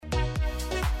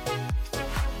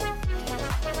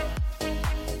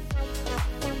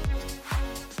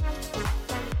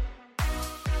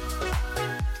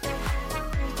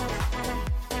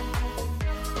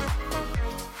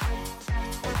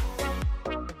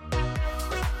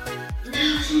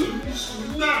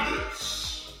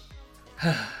Nuggets.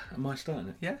 Am I starting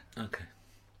it? Yeah. Okay.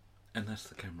 And that's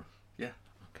the camera. Yeah.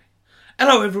 Okay.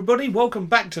 Hello, everybody. Welcome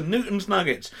back to Newton's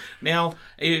Nuggets. Now,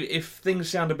 if things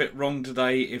sound a bit wrong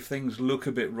today, if things look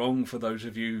a bit wrong for those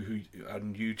of you who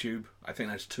on YouTube, I think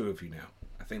there's two of you now.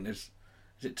 I think there's...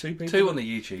 Is it two people? Two on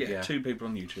the YouTube, yeah. Two people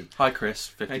on YouTube. Hi,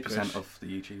 Chris. 50% Hey, Chris. of the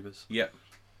YouTubers. Yep.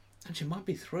 Actually, it might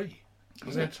be three.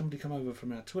 Because we had somebody come over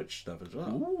from our Twitch stuff as well.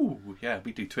 Ooh, yeah,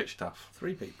 we do Twitch stuff.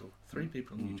 Three people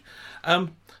on YouTube.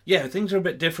 Yeah, things are a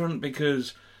bit different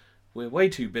because we're way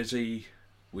too busy.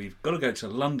 We've got to go to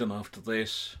London after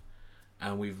this,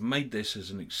 and we've made this as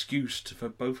an excuse for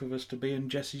both of us to be in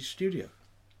Jesse's studio.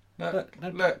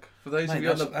 Look, for those Mate,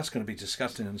 of you... that's going to be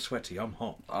disgusting and sweaty. I'm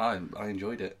hot. I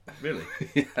enjoyed it. Really?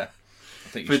 Yeah. I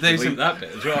think you should delete that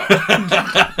bit as well.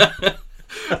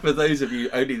 For those of you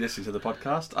only listening to the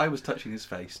podcast, I was touching his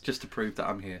face just to prove that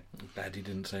I'm here. Glad he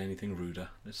didn't say anything ruder.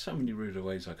 There's so many ruder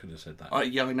ways I could have said that. I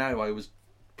know. I was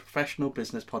professional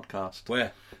business podcast.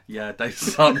 Where? Yeah, don't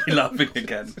start me laughing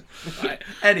again. Right.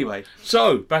 Anyway.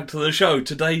 So, back to the show.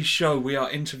 Today's show, we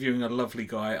are interviewing a lovely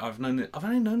guy. I've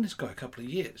only known this guy a couple of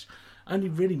years. I only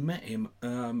really met him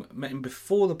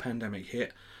before the pandemic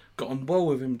hit. Got on well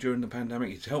with him during the pandemic.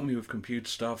 He's helped me with computer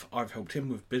stuff. I've helped him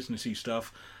with businessy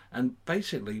stuff. And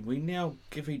basically, we now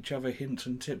give each other hints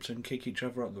and tips and kick each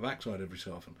other up the backside every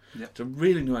so often. Yep. It's a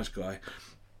really nice guy.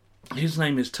 His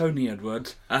name is Tony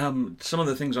Edwards. Some of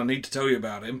the things I need to tell you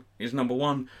about him is, number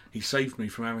one, he saved me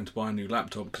from having to buy a new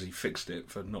laptop because he fixed it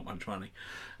for not much money.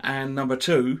 And number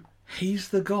two, he's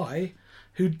the guy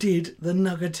who did the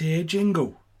Nuggeteer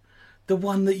jingle. The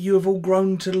one that you have all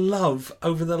grown to love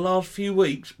over the last few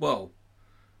weeks. Well,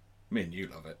 me and you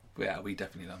love it. Yeah, we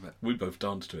definitely love it. We both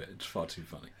dance to it. It's far too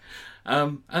funny.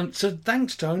 And so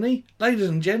thanks, Tony. Ladies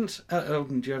and gents,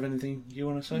 Elton, do you have anything you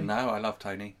want to say? No, I love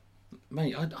Tony.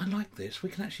 Mate, I like this. We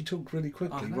can actually talk really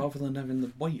quickly rather than having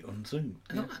the wait on Zoom.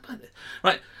 Yeah. I like this.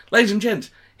 Right, ladies and gents,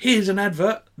 here's an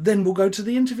advert, then we'll go to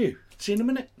the interview. See you in a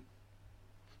minute.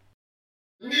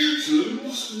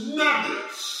 Newton's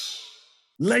Nuggets.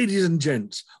 Ladies and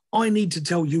gents, I need to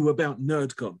tell you about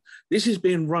NerdCon. This is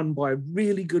being run by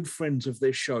really good friends of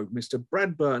this show, Mr.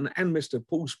 Brad Burton and Mr.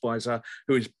 Paul Spicer,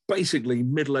 who is basically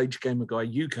middle-aged gamer guy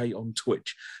UK on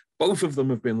Twitch. Both of them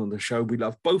have been on the show. We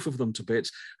love both of them to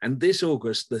bits. And this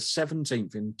August, the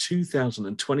 17th in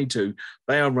 2022,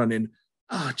 they are running...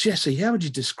 Jesse, how would you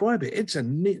describe it? It's a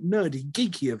nerdy,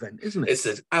 geeky event, isn't it? It's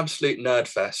an absolute nerd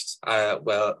fest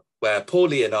where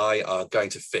Paulie and I are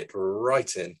going to fit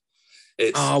right in.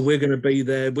 We're going to be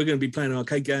there. We're going to be playing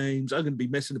arcade games. I'm going to be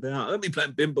messing about. I'm going to be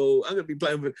playing pinball. I'm going to be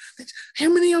playing... How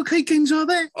many arcade games are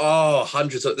there? Oh,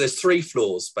 hundreds. There's 3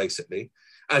 floors, basically.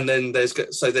 And then there's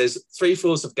 3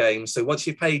 floors of games. So once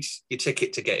you've paid your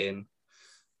ticket to get in,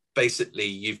 basically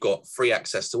you've got free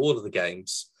access to all of the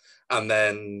games. And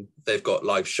then they've got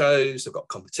live shows, they've got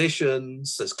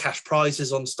competitions, there's cash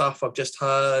prizes on stuff I've just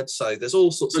heard. So there's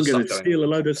all sorts of stuff going on. I'm going to steal a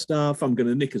load of stuff. I'm going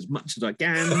to nick as much as I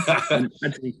can. And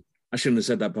actually, I shouldn't have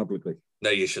said that publicly. No,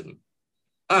 you shouldn't.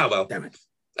 Well. Damn it.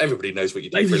 Everybody knows what you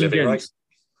do for a living, right?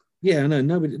 Yeah, I know.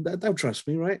 Nobody, they'll trust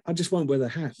me, right? I just won't wear the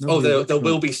hat. There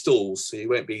will be stalls, so you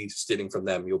won't be stealing from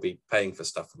them. You'll be paying for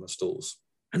stuff from the stalls.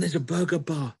 And there's a burger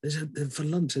bar. For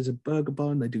lunch, there's a burger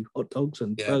bar, and they do hot dogs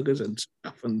and burgers and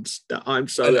stuff. I'm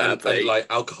so happy. And like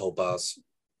alcohol bars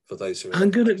for those who are...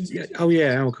 I'm good at...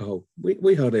 alcohol.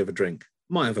 We hardly have a drink.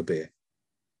 Might have a beer.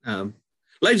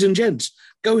 Ladies and gents,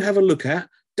 go have a look at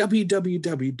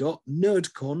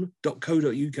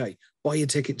www.nerdcon.co.uk. Buy your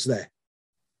tickets there.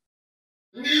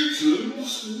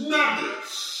 Newton's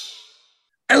Nuggets.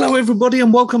 Hello, everybody,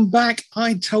 and welcome back.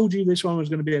 I told you this one was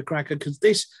going to be a cracker because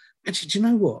this... Actually, do you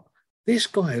know what? This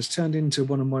guy has turned into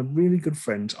one of my really good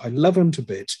friends. I love him to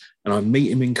bits, and I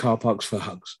meet him in car parks for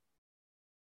hugs.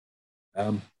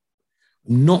 I'm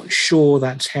not sure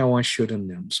that's how I should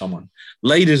announce someone.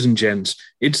 Ladies and gents,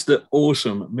 it's the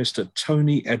awesome Mr.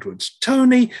 Tony Edwards.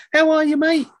 Tony, how are you,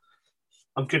 mate?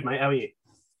 I'm good, mate. How are you?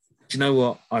 Do you know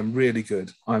what? I'm really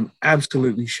good. I'm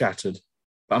absolutely shattered,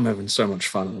 but I'm having so much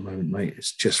fun at the moment, mate.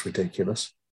 It's just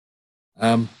ridiculous.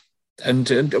 Right.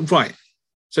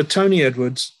 So Tony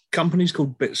Edwards, company's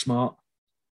called BitSmart.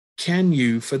 Can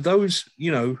you, for those,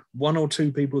 1 or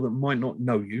 2 people that might not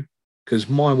know you, because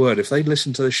my word, if they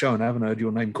listen to the show and haven't heard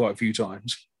your name quite a few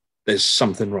times, there's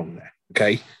something wrong there,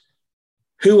 okay?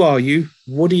 Who are you?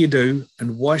 What do you do?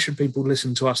 And why should people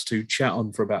listen to us two chat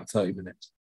on for about 30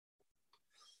 minutes?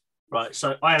 Right,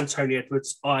 so I am Tony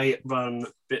Edwards. I run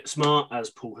BitSmart,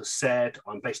 as Paul has said.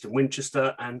 I'm based in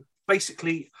Winchester, and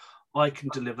basically I can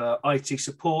deliver IT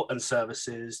support and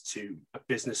services to a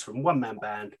business from one-man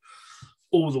band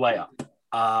all the way up.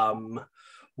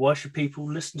 why should people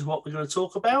listen to what we're going to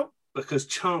talk about? Because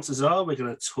chances are we're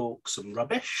going to talk some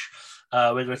rubbish.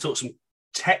 We're going to talk some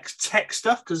tech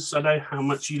stuff, because I know how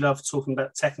much you love talking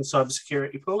about tech and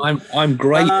cybersecurity, Paul. I'm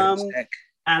great at tech.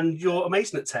 And you're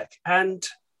amazing at tech. And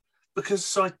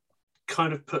because I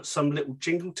kind of put some little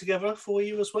jingle together for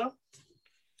you as well.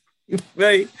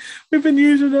 Mate, we've been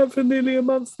using that for nearly a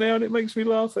month now, and it makes me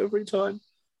laugh every time.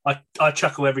 I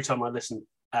chuckle every time I listen,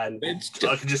 and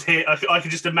I can just hear. I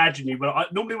can just imagine you.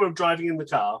 But normally, when I'm driving in the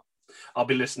car, I'll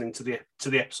be listening to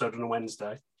the episode on a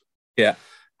Wednesday. Yeah,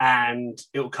 and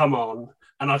it will come on,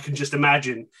 and I can just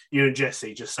imagine you and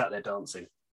Jesse just sat there dancing.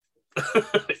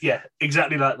 Yeah,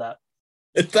 exactly like that.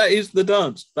 That is the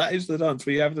dance. That is the dance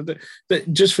we have to do.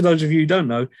 But just for those of you who don't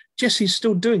know, Jesse's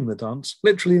still doing the dance,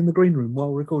 literally in the green room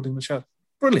while recording the show.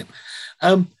 Brilliant.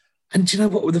 And do you know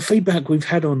what? With the feedback we've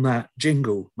had on that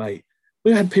jingle, mate,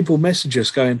 we had people message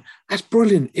us going, "That's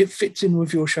brilliant. It fits in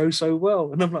with your show so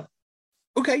well." And I'm like,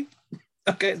 okay,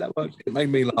 that works. It made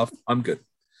me laugh. I'm good.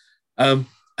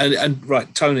 And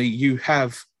right, Tony, you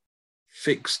have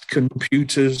fixed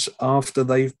computers after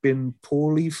they've been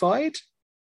poorly fired?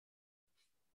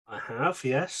 I have,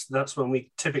 yes. That's when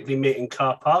we typically meet in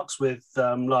car parks with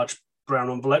large brown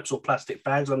envelopes or plastic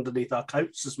bags underneath our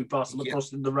coats as we pass them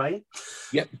across in the rain.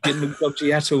 Yep, didn't look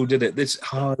dodgy at all, did it? This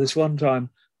one time.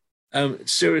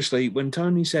 Seriously, when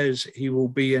Tony says he will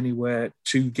be anywhere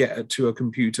to get to a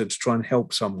computer to try and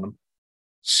help someone,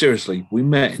 seriously, we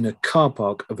met in a car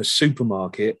park of a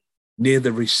supermarket near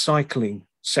the recycling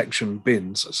section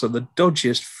bins, so the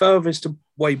dodgiest, furthest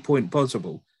away point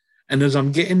possible. And as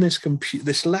I'm getting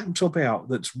this laptop out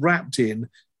that's wrapped in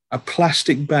a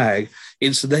plastic bag,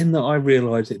 it's then that I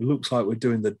realise it looks like we're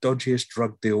doing the dodgiest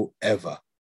drug deal ever.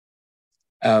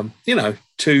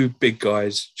 Two big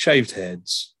guys, shaved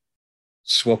heads,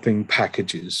 swapping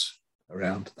packages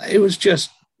around. It was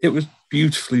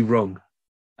beautifully wrong.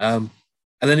 And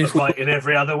then in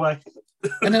every other way.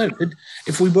 I know.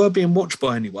 If we were being watched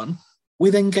by anyone,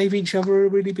 we then gave each other a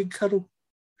really big cuddle.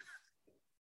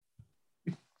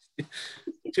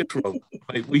 Just wrong.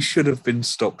 Mate, we should have been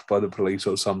stopped by the police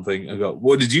or something and go,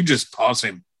 "What did you just pass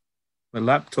him?" My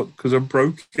laptop, because I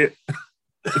broke it.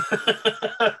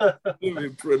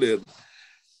 Brilliant.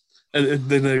 And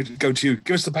then they go to you,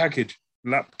 "Give us the package."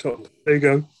 Laptop. There you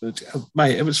go.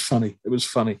 Mate, it was funny.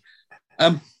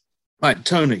 Right,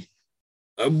 Tony,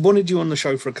 I wanted you on the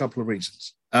show for a couple of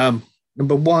reasons.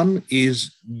 Number one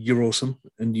is you're awesome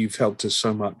and you've helped us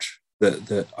so much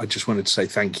that I just wanted to say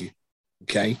thank you.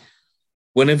 Okay.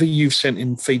 Whenever you've sent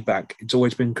in feedback, it's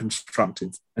always been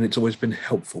constructive and it's always been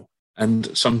helpful.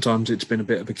 And sometimes it's been a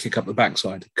bit of a kick up the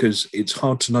backside because it's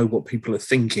hard to know what people are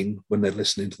thinking when they're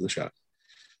listening to the show.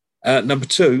 Number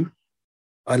two,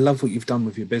 I love what you've done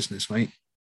with your business, mate.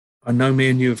 I know me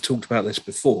and you have talked about this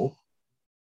before,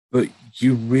 but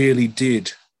you really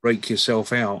did break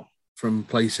yourself out from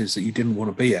places that you didn't want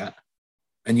to be at.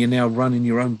 And you're now running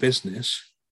your own business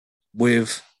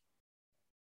with,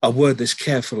 I'll word this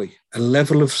carefully, a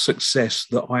level of success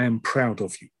that I am proud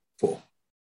of you for.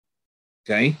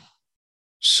 Okay?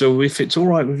 So if it's all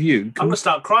right with you... I'm going to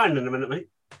start crying in a minute, mate.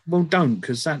 Well, don't,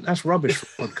 because that's rubbish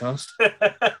for a podcast.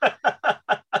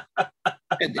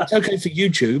 It's okay for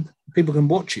YouTube. People can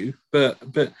watch you. But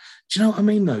do you know what I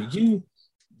mean, though? You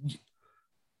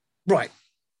right.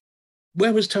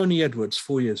 Where was Tony Edwards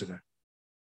 4 years ago?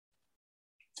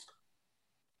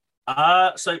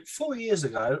 So 4 years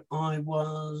ago, I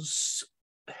was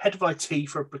head of IT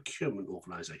for a procurement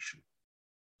organisation.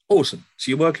 Awesome.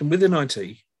 So you're working within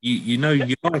IT. You know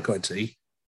you like IT,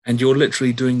 and you're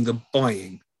literally doing the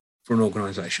buying for an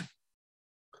organisation.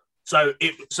 So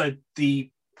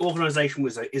the organisation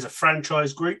is a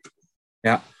franchise group.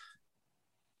 Yeah.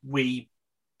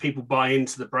 People buy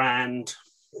into the brand,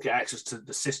 get access to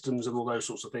the systems and all those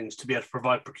sorts of things to be able to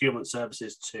provide procurement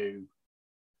services to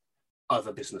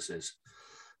other businesses.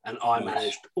 And I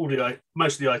managed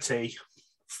most of the IT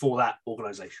for that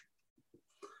organisation.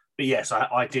 But yes,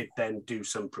 I did then do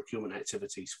some procurement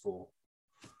activities for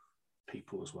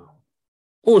people as well.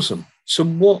 Awesome. So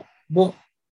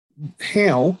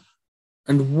how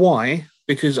and why?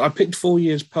 Because I picked 4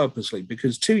 years purposely,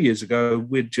 because 2 years ago,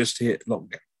 we'd just hit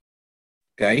lockdown.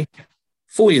 Okay.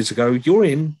 4 years ago, you're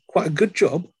in quite a good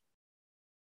job,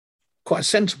 quite a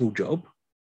sensible job,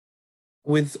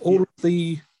 with all of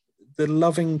the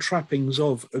loving trappings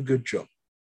of a good job.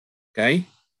 Okay.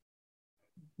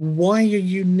 Why are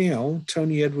you now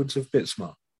Tony Edwards of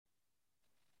BitSmart?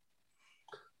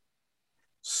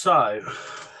 So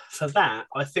for that,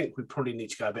 I think we probably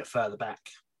need to go a bit further back.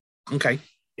 Okay.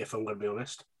 If I'm going to be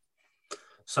honest.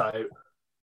 So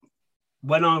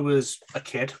when I was a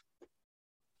kid,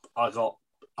 I got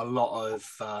a lot of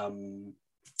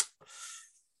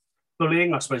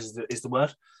bullying, I suppose is the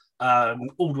word,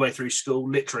 all the way through school,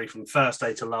 literally from first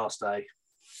day to last day,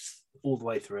 all the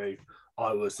way through.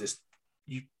 I was this.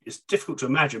 It's difficult to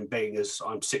imagine being as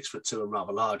I'm 6'2" and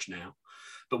rather large now,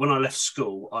 but when I left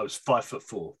school, I was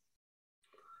 5'4".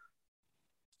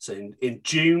 So in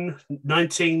June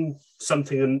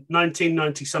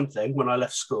 1990 something, when I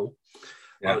left school,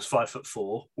 I was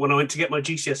 5'4". When I went to get my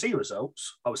GCSE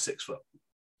results, I was 6 foot.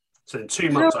 So in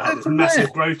 2 months, I had this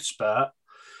massive growth spurt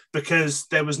because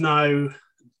there was all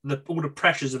the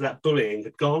pressures of that bullying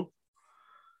had gone.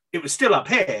 It was still up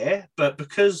here, but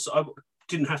because I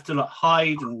didn't have to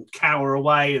hide and cower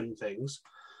away and things,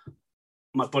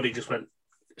 my body just went,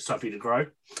 it's time for you to grow.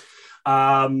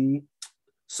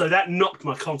 So that knocked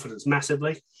my confidence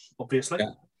massively, obviously.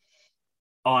 Yeah.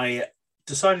 I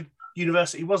decided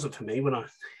university wasn't for me when I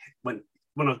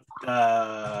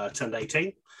turned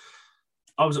 18.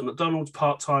 I was at McDonald's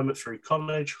part-time through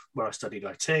college, where I studied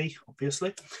IT,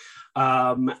 obviously.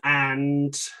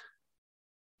 And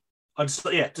I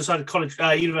decided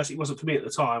university wasn't for me at the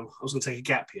time. I was going to take a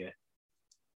gap year.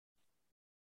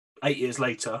 8 years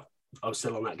later, I was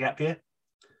still on that gap year.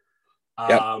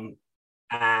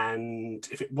 And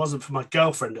if it wasn't for my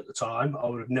girlfriend at the time, I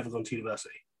would have never gone to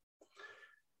university.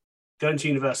 Going to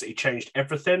university changed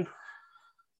everything.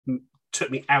 Took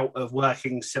me out of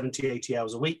working 70, 80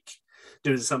 hours a week,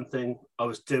 doing something I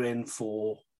was doing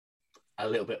for a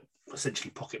little bit,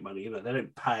 essentially pocket money. They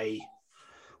don't pay,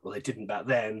 well, they didn't back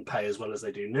then pay as well as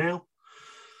they do now.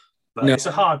 But it's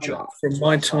a hard job. From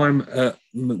my time at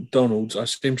McDonald's, I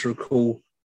seem to recall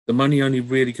the money only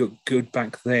really got good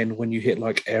back then when you hit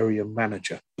area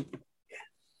manager.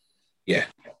 Yeah.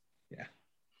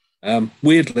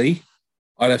 Weirdly,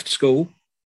 I left school,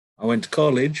 I went to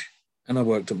college, and I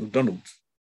worked at McDonald's.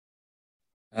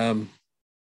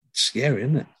 Scary,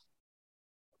 isn't it?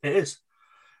 It is.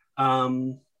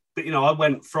 But, I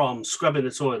went from scrubbing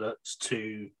the toilets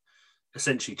to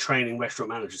essentially training restaurant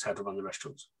managers how to run the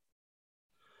restaurants.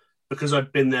 Because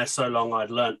I'd been there so long, I'd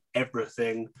learned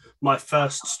everything. My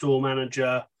first store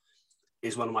manager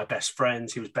is one of my best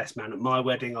friends. He was best man at my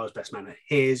wedding. I was best man at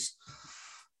his.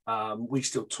 We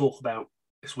still talk about,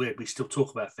 it's weird, we still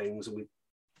talk about things, and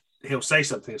he'll say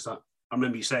something. It's like, I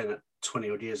remember you saying that 20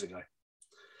 odd years ago.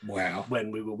 Wow.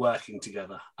 When we were working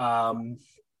together. And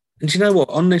do you know what?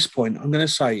 On this point, I'm going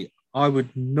to say I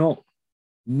would not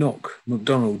knock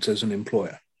McDonald's as an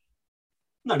employer.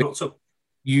 No, not at all.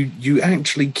 You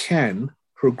actually can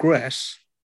progress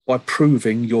by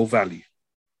proving your value.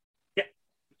 Yeah,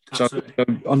 absolutely. So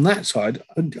on that side,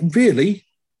 really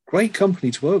great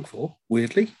company to work for,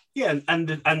 weirdly. Yeah, and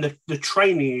the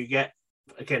training you get,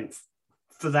 again,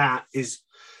 for that is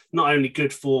not only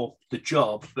good for the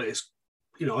job, but it's,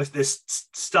 there's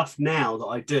stuff now that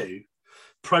I do,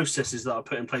 processes that I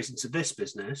put in place into this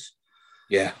business.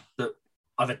 Yeah. That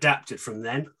I've adapted from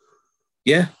then.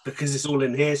 Yeah. Because it's all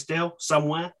in here still,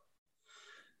 somewhere.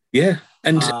 Yeah.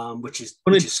 And which is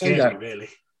scary, really.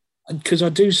 Because I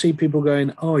do see people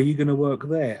going, oh, are you going to work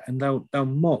there? And they'll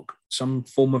mock some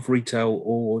form of retail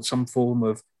or some form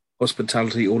of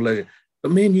hospitality or leisure.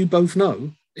 But me and you both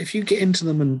know, if you get into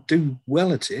them and do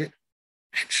well at it,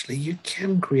 actually you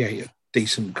can create a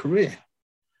decent career.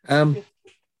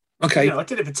 Okay. I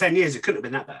did it for 10 years. It couldn't have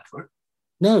been that bad, right?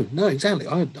 No, exactly.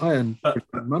 I earned pretty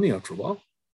good money after a while.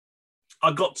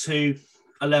 I got to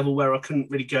a level where I couldn't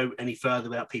really go any further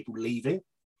without people leaving.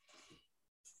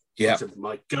 Yeah. So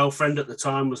my girlfriend at the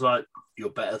time was like, you're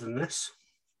better than this.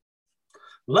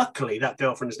 Luckily, that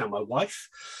girlfriend is now my wife.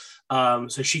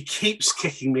 So she keeps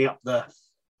kicking me up the...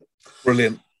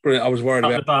 Brilliant. I was worried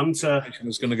about the bum to... I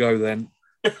was going to go then.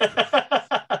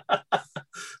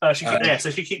 So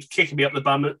she keeps kicking me up the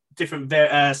bum at different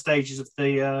stages of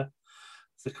the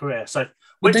career. So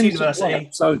went to university.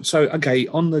 So okay,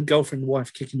 on the girlfriend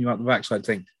wife kicking you up the backside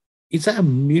thing, is that a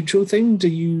mutual thing? Do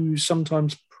you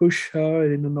sometimes push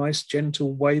her in a nice,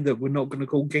 gentle way that we're not going to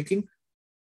call kicking?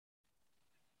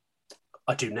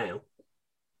 I do now.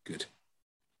 Good.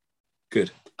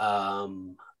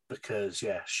 Because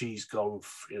she's gone.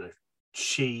 When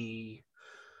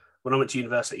I went to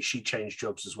university, she changed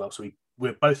jobs as well. So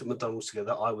we're both at McDonald's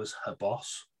together. I was her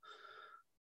boss.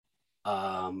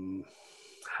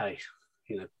 Hey,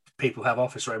 people have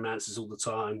office romances all the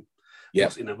time. Yeah.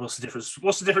 What's the difference?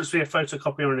 What's the difference between a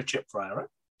photocopier and a chip fryer, right?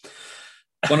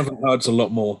 One of them hurts a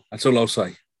lot more. That's all I'll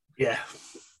say. Yeah.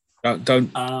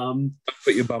 Don't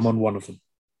put your bum on one of them.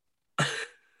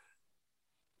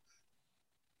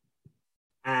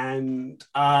 And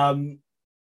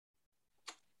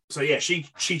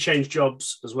she changed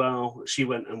jobs as well. She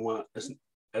went and worked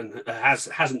and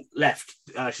hasn't left.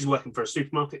 She's working for a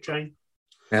supermarket chain.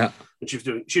 Yeah. And she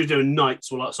was doing nights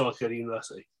so I could go to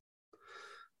university.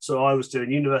 So I was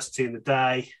doing university in the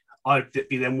day. I'd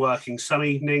be then working some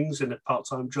evenings in a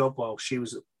part-time job while she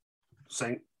was at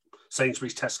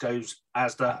Sainsbury's, Tesco's,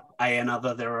 Asda, and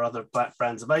other. There are other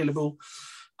brands available.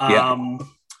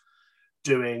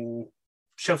 Doing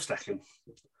shelf stacking.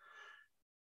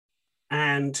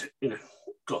 And,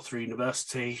 got through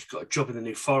university, got a job in the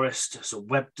New Forest as a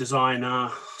web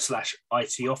designer /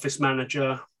 IT office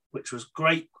manager, which was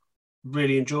great.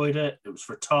 Really enjoyed it. It was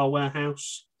for a tile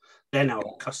warehouse. They're now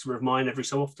a customer of mine every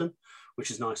so often,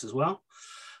 which is nice as well.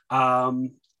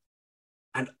 And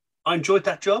I enjoyed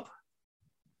that job.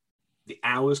 The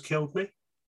hours killed me.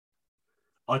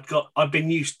 I've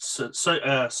been used to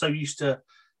so used to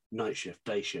night shift,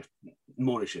 day shift,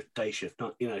 morning shift, day shift,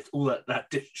 all that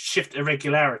shift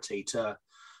irregularity to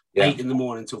 8 in the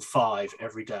morning till 5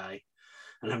 every day,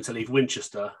 and having to leave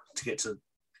Winchester to get to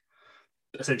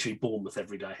essentially Bournemouth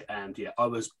every day. And I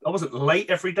wasn't late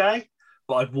every day,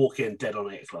 but I'd walk in dead on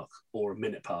 8 o'clock or a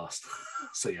minute past.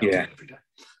 So I was late every day.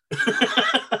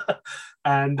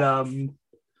 And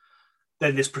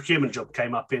then this procurement job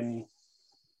came up in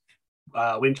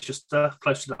Winchester,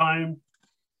 close to home.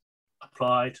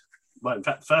 Applied. Well, in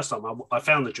fact, the first time I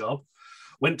found the job,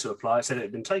 went to apply, it said it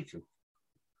had been taken.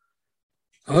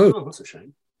 Oh, that's a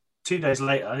shame. 2 days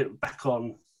later, it was back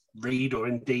on Reed or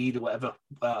Indeed or whatever.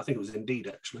 I think it was Indeed,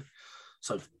 actually.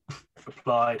 So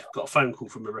applied, got a phone call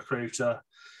from a recruiter,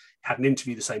 had an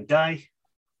interview the same day,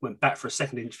 went back for a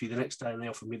second interview the next day, and they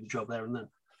offered me the job there and then,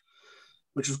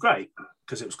 which was great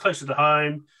because it was closer to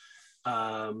home.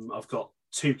 I've got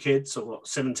 2 kids. I've got a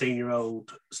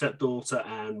 17-year-old stepdaughter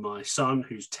and my son,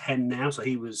 who's 10 now. So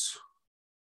he was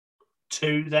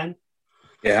 2 then.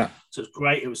 Yeah. So it's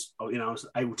great. It was, I was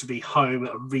able to be home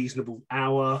at a reasonable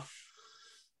hour.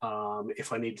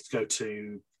 If I needed to go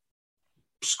to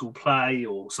school play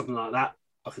or something like that,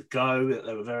 I could go.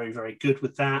 They were very, very good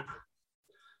with that.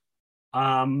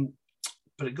 But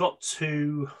it got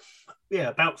to,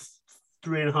 about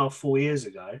 3.5, 4 years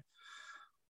ago,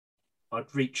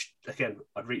 I'd reached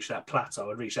that plateau.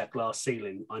 I'd reached that glass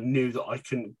ceiling. I knew that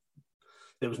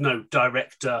there was no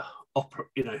director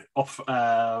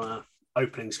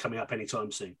openings coming up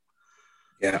anytime soon.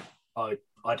 Yeah.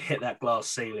 I'd hit that glass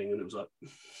ceiling and it was like,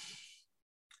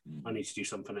 I need to do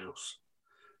something else.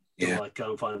 Yeah. Do I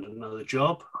go and find another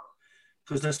job?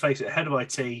 Because let's face it, a head of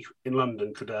IT in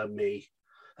London could earn me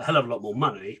a hell of a lot more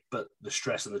money, but the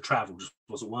stress and the travel just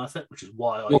wasn't worth it, which is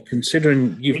why I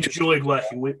enjoyed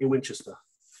working in Winchester.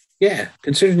 Yeah,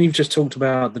 considering you've just talked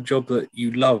about the job that you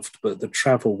loved, but the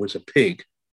travel was a pig,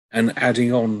 and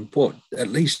adding on, at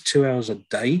least 2 hours a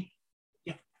day?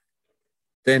 Yeah.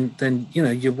 Then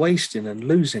you're wasting and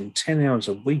losing 10 hours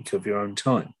a week of your own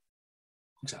time.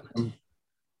 Exactly.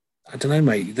 I don't know,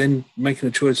 mate. Then making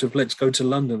a choice of let's go to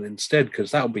London instead,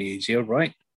 because that'll be easier,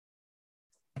 right?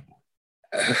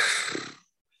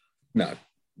 No.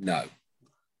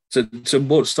 So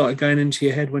what started going into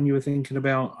your head when you were thinking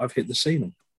about I've hit the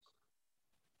ceiling?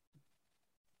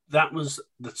 That was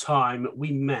the time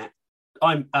we met.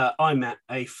 I met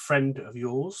a friend of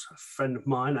yours, a friend of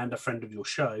mine, and a friend of your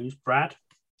shows, Brad.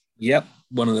 Yep,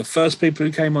 one of the first people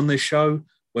who came on this show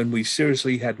when we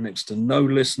seriously had next to no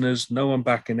listeners, no one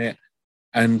backing it,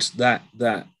 and that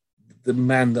the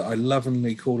man that I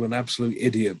lovingly call an absolute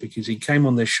idiot because he came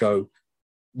on this show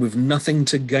with nothing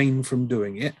to gain from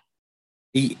doing it.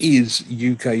 He is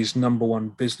UK's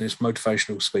 #1 business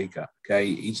motivational speaker.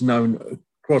 Okay, he's known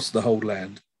across the whole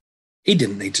land. He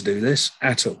didn't need to do this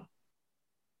at all,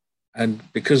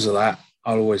 and because of that,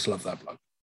 I'll always love that bloke.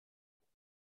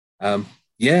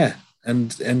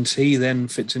 And he then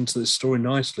fits into this story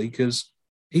nicely because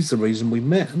he's the reason we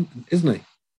met, isn't he?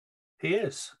 He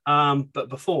is. But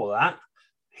before that,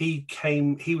 he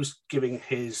was giving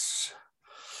his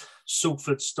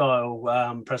Salford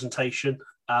style presentation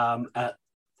at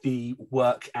the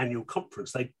work annual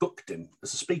conference. They booked him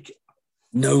as a speaker.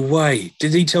 No way.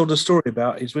 Did he tell the story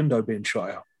about his window being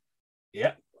shot out?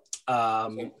 Yeah.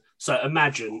 So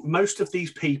imagine most of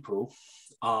these people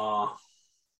are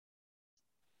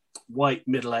white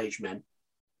middle-aged men.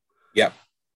 Yep.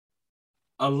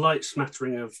 A light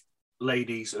smattering of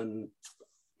ladies and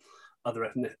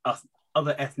other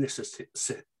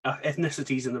ethnicities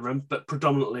in the room, but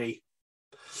predominantly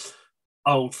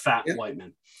old, fat white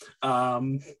men.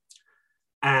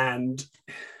 And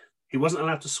he wasn't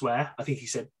allowed to swear. I think he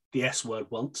said the S word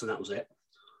once, and that was it.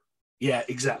 Yeah,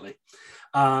 exactly.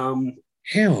 How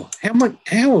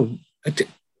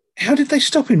did they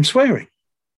stop him swearing?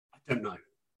 I don't know.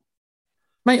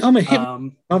 Mate, I'm a hip.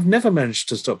 I've never managed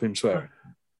to stop him swearing.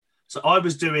 So I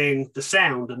was doing the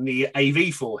sound and the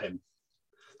AV for him.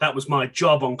 That was my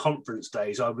job on conference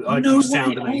days. I do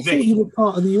sound and I AV. thought you were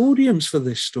part of the audience for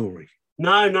this story.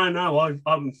 No. I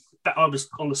was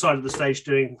on the side of the stage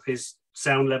doing his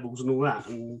sound levels and all that.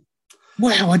 And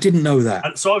Wow, I didn't know that.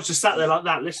 And so I was just sat there like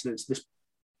that, listening to this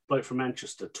bloke from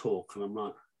Manchester talk, and I'm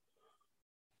like,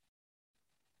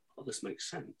 "Oh, this makes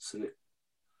sense." And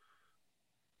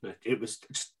it was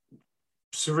just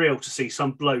surreal to see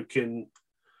some bloke in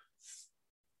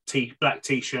black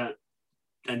t-shirt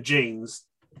and jeans,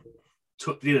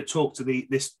 talk to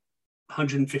this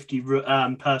 150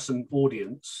 person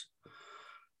audience,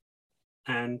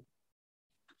 and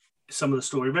some of the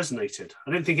story resonated.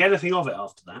 I didn't think anything of it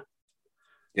after that.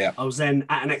 Yeah. I was then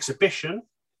at an exhibition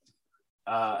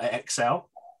at Excel,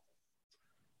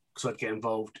 because I'd get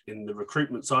involved in the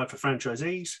recruitment side for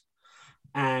franchisees,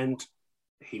 and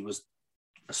he was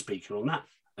a speaker on that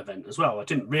event as well. I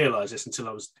didn't realise this until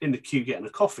I was in the queue getting a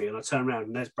coffee, and I turned around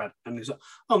and there's Brad, and he's like,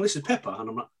 "Oh, this is Pepper," and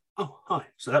I'm like, "Oh, hi."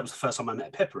 So that was the first time I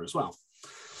met Pepper as well,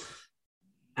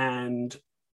 and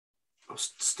I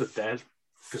stood there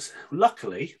because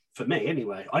luckily for me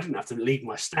anyway, I didn't have to leave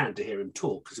my stand to hear him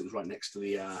talk because it was right next to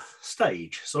the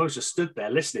stage. So I was just stood there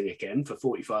listening again for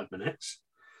 45 minutes.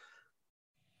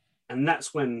 And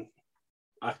that's when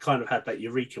I kind of had that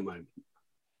eureka moment.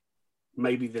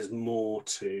 Maybe there's more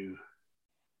to, I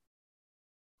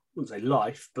wouldn't say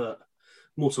life, but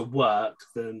more to work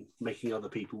than making other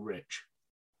people rich.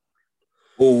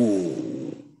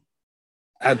 Oh,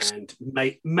 and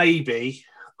maybe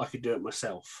I could do it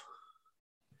myself.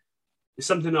 It's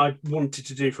something I wanted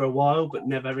to do for a while, but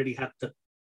never really had the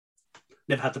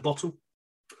bottle.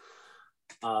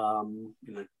 I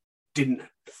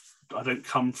don't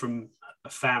come from a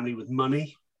family with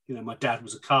money. My dad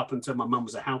was a carpenter, my mum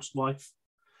was a housewife.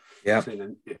 Yeah.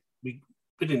 So, we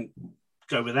didn't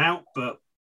go without, but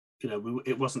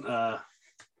it wasn't an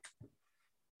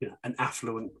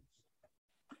affluent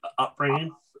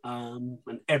upbringing.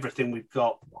 And everything we've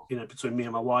got, between me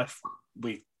and my wife,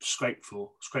 we scraped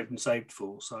and saved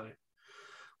for. So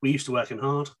we used to working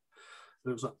hard. It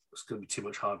was like, it's going to be too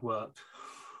much hard work.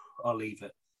 I'll leave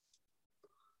it.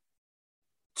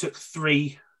 Took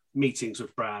 3 meetings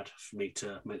with Brad for me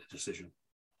to make the decision.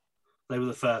 They were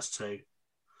the first 2.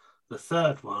 The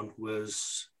third one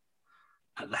was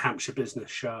at the Hampshire Business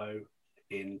Show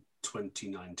in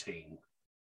 2019.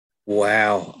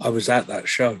 Wow, I was at that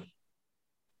show.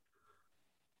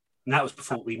 And that was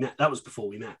before we met.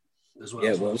 As well.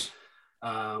 Yeah, it was.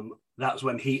 That was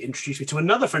when he introduced me to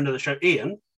another friend of the show,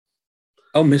 Ian.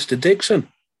 Oh, Mr. Dixon.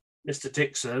 Mr.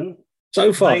 Dixon.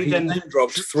 So far, he's then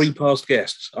dropped 3 past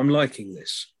guests. I'm liking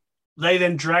this. They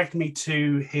then dragged me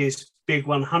to his Big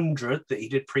 100 that he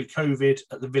did pre-COVID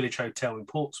at the Village Hotel in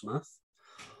Portsmouth.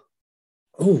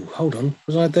 Oh, hold on.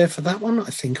 Was I there for that one? I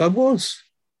think I was.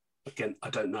 Again, I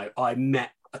don't know. I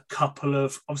met a couple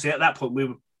of... Obviously, at that point, we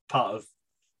were part of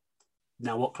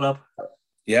Now What Club.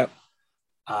 Yep.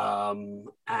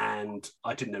 And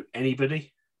I didn't know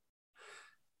anybody.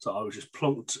 So I was just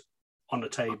plonked on a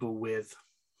table with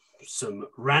some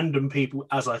random people,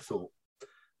 as I thought.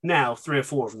 Now, 3 or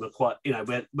 4 of them are quite,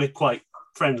 we're quite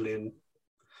friendly, and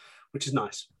which is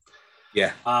nice.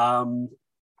 Yeah.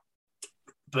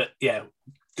 But yeah,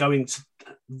 going to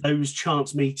those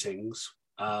chance meetings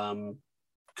kind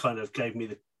of gave me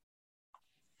the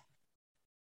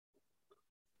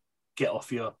get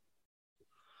off your.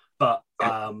 But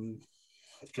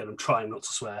again, I'm trying not to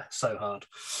swear so hard.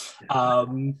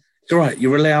 It's all right.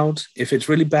 You're allowed. If it's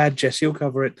really bad, Jesse will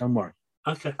cover it. Don't worry.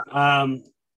 Okay.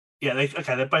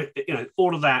 They're both.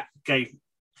 All of that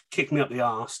kicked me up the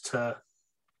arse to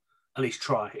at least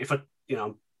try. If I'm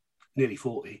nearly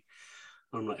 40.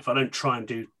 I'm like, if I don't try and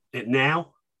do it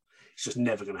now, it's just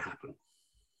never going to happen.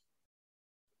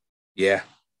 Yeah.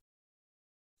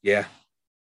 Yeah.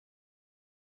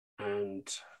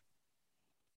 And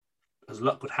as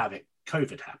luck would have it,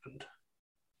 COVID happened.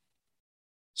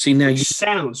 See, now you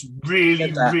sounds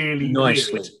really, really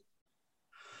nicely. weird.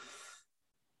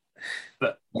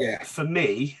 But yeah, for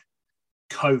me,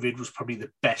 COVID was probably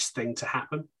the best thing to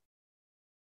happen.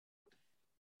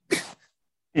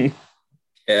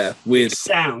 Yeah, weird. It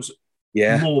sounds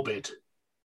morbid.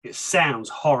 It sounds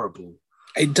horrible.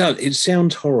 It does. It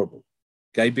sounds horrible,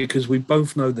 okay, because we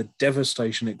both know the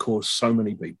devastation it caused so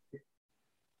many people.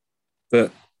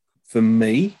 But for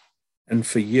me and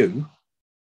for you,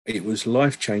 it was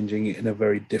life-changing in a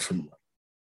very different way.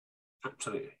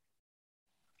 Absolutely.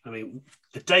 I mean,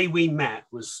 the day we met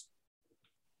was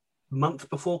a month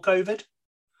before COVID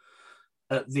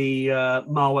at the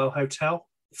Marwell Hotel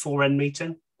 4N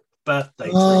meeting. birthday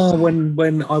treat. Oh,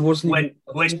 when I wasn't When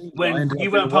I ended you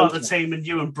up weren't in part of the waiter. team and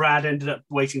you and Brad ended up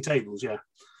waiting tables, yeah.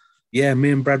 Yeah,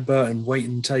 me and Brad Burton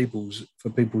waiting tables for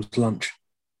people's lunch.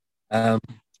 Yeah,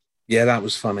 that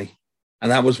was funny.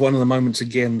 And that was one of the moments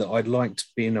again that I'd liked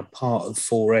being a part of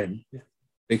 4N,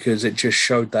 because it just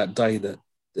showed that day that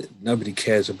nobody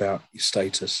cares about your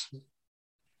status.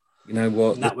 You know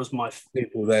what? And that was my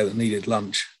people there that needed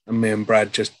lunch, and me and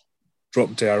Brad just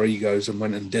dropped our egos and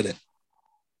went and did it.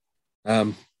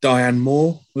 Diane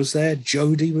Moore was there.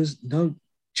 Jodie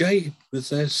Jade was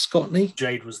there. Scottney.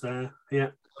 Jade was there,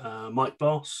 yeah. Mike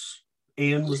Boss.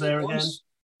 Ian was there again.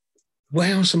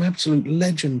 Wow, some absolute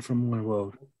legend from my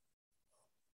world.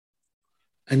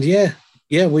 And yeah,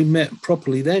 we met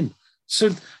properly then. So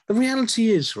the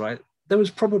reality is, right, there was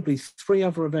probably 3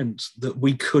 other events that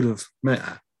we could have met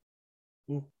at.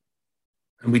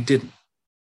 And we didn't.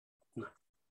 No.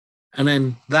 And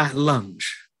then that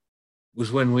lunch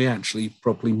was when we actually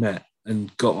properly met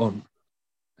and got on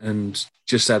and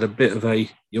just had a bit of a,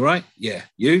 you right? Yeah.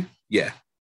 You? Yeah.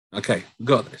 Okay, we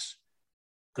got this.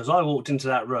 Because I walked into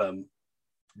that room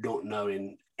not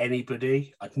knowing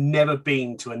anybody. I'd never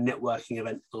been to a networking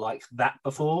event like that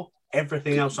before.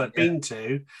 Everything else I'd been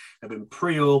to had been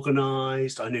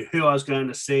pre-organised. I knew who I was going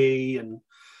to see. And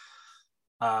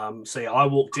so yeah, I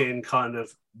walked in kind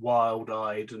of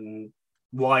wide-eyed and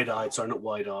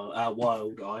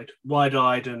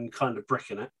kind of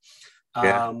bricking it.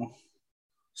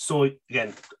 So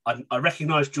again, I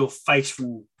recognised your face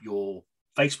from your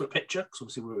Facebook picture, because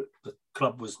obviously the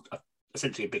club was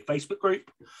essentially a big Facebook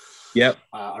group. Yep.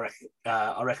 I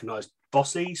recognised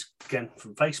Bossies again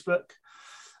from Facebook.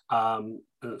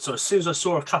 So as soon as I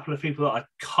saw a couple of people that I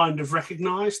kind of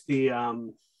recognised, the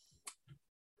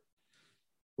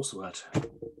what's the word?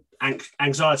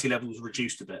 Anxiety levels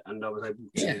reduced a bit, and I was able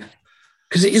to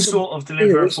because it is sort of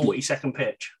deliver a 40-second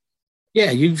pitch.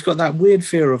 Yeah, you've got that weird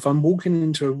fear of I'm walking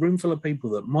into a room full of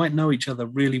people that might know each other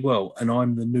really well, and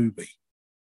I'm the newbie.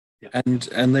 Yeah.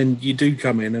 And then you do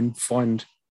come in and find,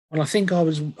 well, I think I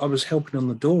was helping on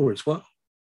the door as well,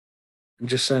 and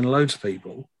just saying hello to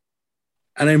people.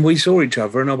 And then we saw each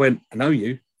other, and I went, I know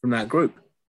you from that group.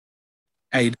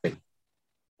 How you doing?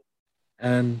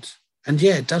 And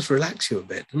yeah, it does relax you a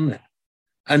bit, doesn't it?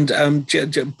 And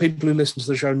people who listen to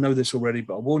the show know this already,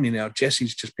 but I warn you now,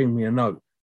 Jesse's just pinged me a note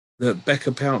that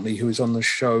Becca Pountney, who was on the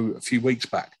show a few weeks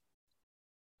back,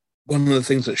 one of the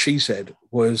things that she said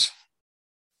was,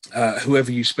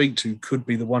 whoever you speak to could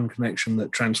be the one connection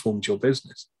that transformed your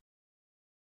business.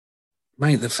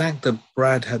 Mate, the fact that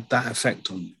Brad had that effect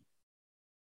on you,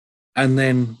 and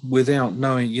then without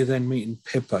knowing, you're then meeting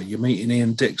Pippa, you're meeting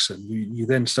Ian Dixon, you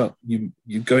then start, you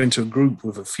go into a group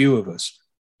with a few of us,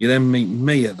 you then meet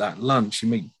me at that lunch, you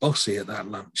meet Bossy at that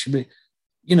lunch,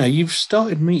 you've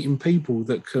started meeting people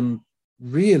that can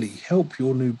really help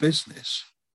your new business.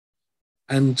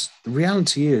 And the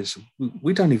reality is,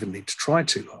 we don't even need to try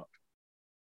too hard.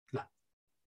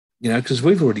 No. Because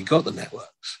we've already got the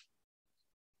networks.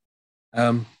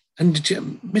 And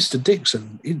Mr.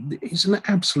 Dixon, he's an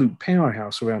absolute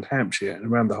powerhouse around Hampshire and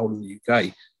around the whole of the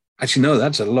UK. Actually, no,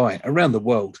 that's a lie. Around the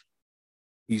world,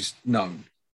 he's known.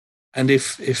 And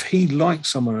if he likes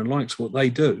someone and likes what they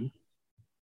do,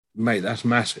 mate, that's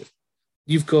massive.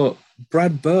 You've got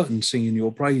Brad Burton singing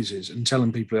your praises and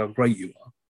telling people how great you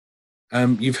are.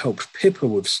 You've helped Pippa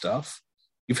with stuff.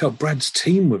 You've helped Brad's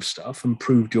team with stuff and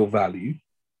proved your value.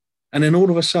 And then all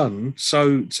of a sudden,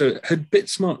 so had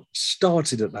BitSmart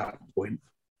started at that point,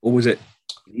 or was it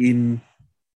in?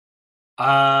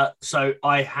 So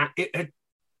I had it had,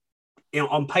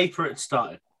 on paper it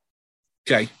started.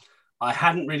 Okay. I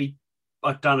hadn't really.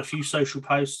 I'd done a few social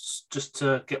posts just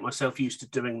to get myself used to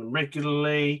doing them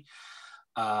regularly.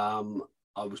 I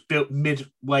was built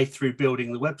midway through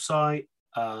building the website,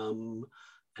 and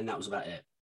that was about it.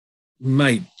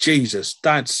 Mate, Jesus,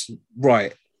 that's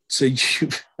right. So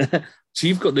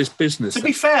you've got this business. To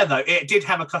be fair, though, it did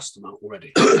have a customer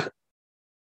already. At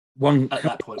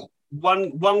that point,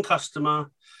 one customer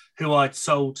who I'd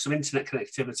sold some internet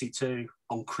connectivity to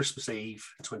on Christmas Eve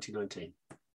 2019.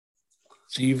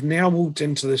 So you've now walked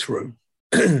into this room.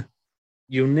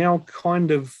 You're now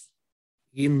kind of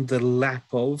in the lap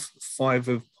of 5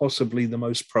 of possibly the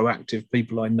most proactive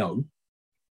people I know.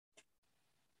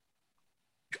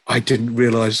 I didn't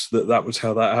realise that was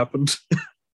how that happened.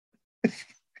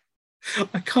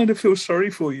 I kind of feel sorry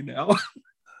for you now.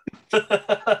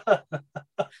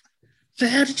 So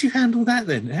how did you handle that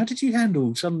then? How did you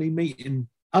handle suddenly meeting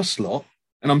us lot?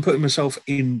 And I'm putting myself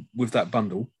in with that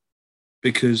bundle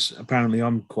because apparently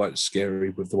I'm quite scary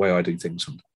with the way I do things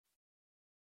sometimes.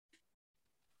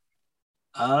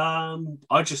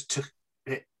 I just took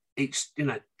it each,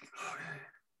 I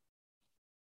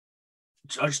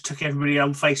just took everybody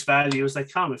on face value as they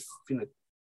come. If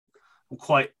I'm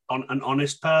quite an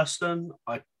honest person,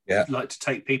 I like to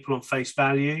take people on face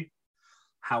value.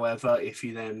 However, if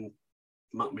you then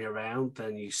muck me around,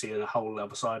 then you see a whole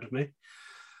other side of me.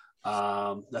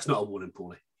 That's not a warning,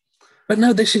 Paulie. But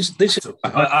no, this is.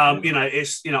 I'm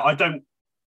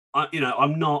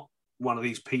not one of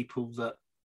these people that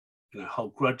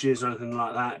hold grudges or anything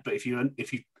like that. But if you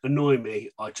annoy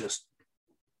me, I just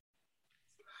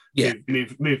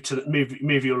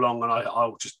move you along, and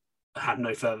I'll just have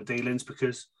no further dealings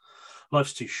because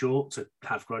life's too short to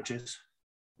have grudges.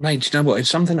 Mate, you know what? It's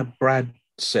something that Brad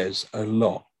says a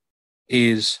lot.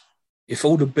 Is if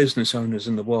all the business owners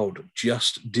in the world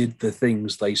just did the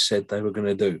things they said they were going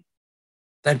to do,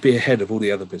 they'd be ahead of all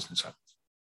the other business owners.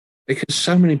 Because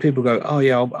so many people go, oh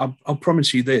yeah, I'll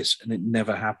promise you this, and it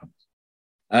never happens.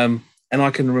 And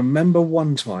I can remember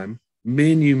one time,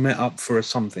 me and you met up for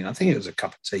something. I think it was a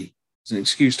cup of tea. It's an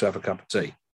excuse to have a cup of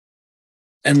tea.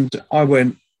 And I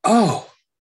went, oh,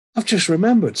 I've just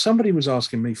remembered. Somebody was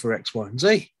asking me for X, Y, and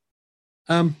Z.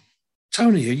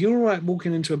 Tony, are you all right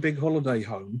walking into a big holiday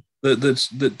home that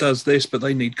does this, but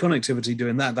they need connectivity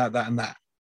doing that, and that?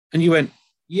 And you went,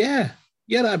 yeah,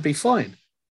 that'd be fine.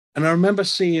 And I remember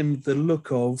seeing the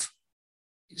look of,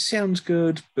 it sounds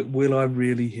good, but will I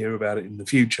really hear about it in the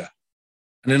future?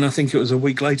 And then I think it was a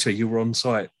week later, you were on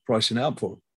site pricing it up for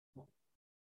them.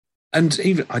 And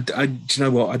even, do you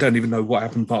know what? I don't even know what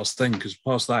happened past then, because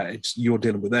past that, you're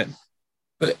dealing with them.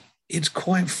 But it's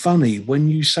quite funny when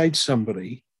you say to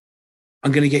somebody,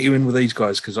 I'm going to get you in with these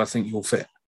guys because I think you'll fit.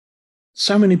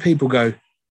 So many people go,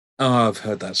 oh, I've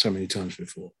heard that so many times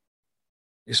before.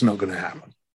 It's not going to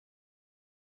happen.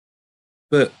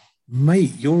 But,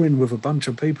 mate, you're in with a bunch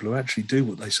of people who actually do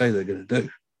what they say they're going to do.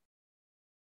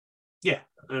 Yeah.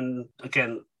 And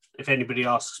again, if anybody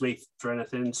asks me for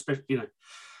anything,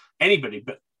 anybody,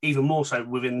 but even more so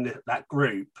within that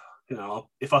group,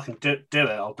 if I can do it,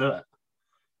 I'll do it.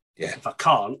 Yeah. If I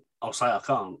can't, I'll say I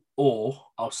can't, or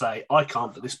I'll say I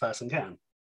can't, but this person can.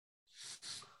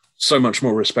 So much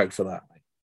more respect for that, mate.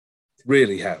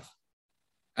 Really have.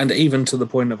 And even to the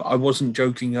point of, I wasn't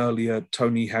joking earlier,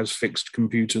 Tony has fixed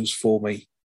computers for me.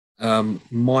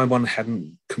 My one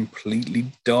hadn't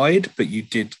completely died, but you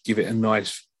did give it a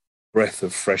nice breath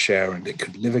of fresh air and it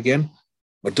could live again.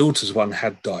 My daughter's one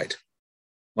had died.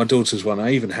 My daughter's one,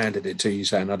 I even handed it to you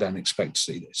saying, I don't expect to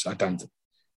see this. I don't.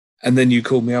 And then you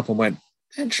called me up and went,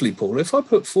 actually, Paul, if I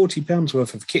put £40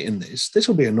 worth of kit in this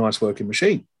will be a nice working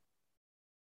machine.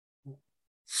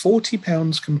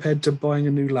 £40 compared to buying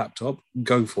a new laptop,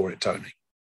 go for it, Tony.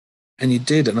 And you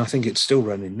did, and I think it's still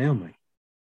running now, mate.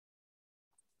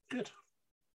 Good.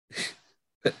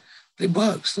 But it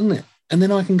works, doesn't it? And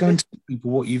then I can go and tell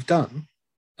people what you've done,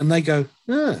 and they go,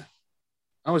 I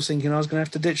was thinking I was going to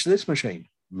have to ditch this machine.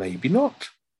 Maybe not.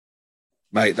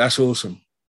 Mate, that's awesome.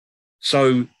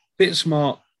 So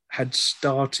BitSmart had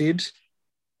started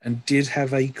and did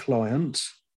have a client.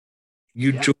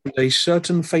 You joined a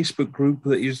certain Facebook group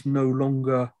that is no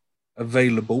longer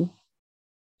available.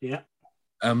 Yeah.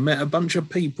 Met a bunch of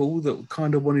people that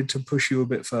kind of wanted to push you a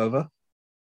bit further.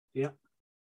 Yeah.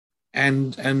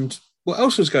 And what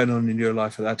else was going on in your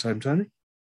life at that time, Tony?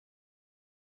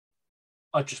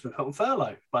 I'd just been put on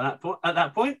furlough at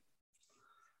that point,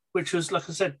 which was, like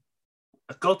I said,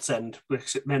 a godsend,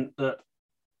 because it meant that,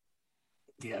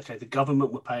 the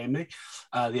government were paying me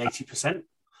the 80%.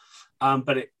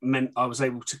 But it meant I was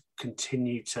able to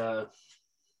continue to,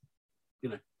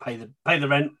 pay the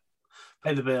rent,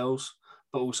 pay the bills,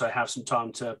 but also have some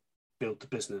time to build the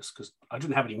business, because I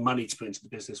didn't have any money to put into the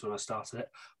business when I started it.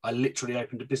 I literally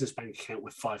opened a business bank account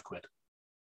with £5.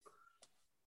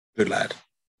 Good lad.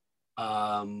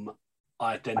 I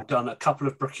had then done a couple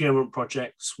of procurement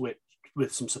projects with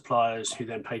some suppliers who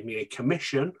then paid me a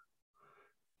commission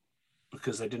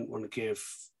because they didn't want to give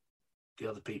the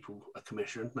other people a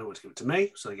commission. They wanted to give it to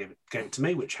me, so they gave it to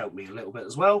me, which helped me a little bit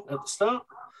as well at the start.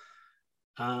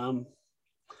 And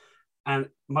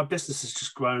my business has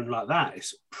just grown like that.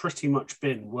 It's pretty much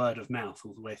been word of mouth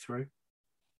all the way through.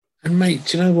 And mate,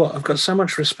 do you know what? I've got so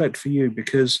much respect for you,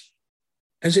 because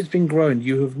as it's been growing,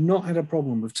 you have not had a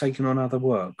problem with taking on other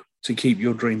work to keep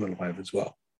your dream alive as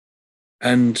well.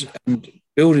 And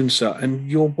building stuff. And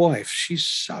your wife, she's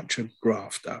such a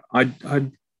grafter. I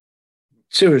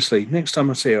seriously, next time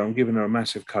I see her, I'm giving her a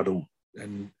massive cuddle,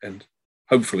 and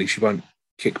hopefully she won't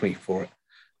kick me for it.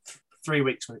 3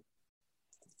 weeks, mate.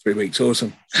 3 weeks,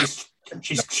 awesome.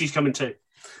 She's coming too.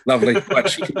 Lovely. Right,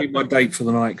 she can be my date for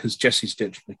the night because Jesse's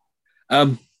ditched me.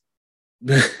 But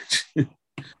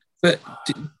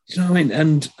do you know what I mean?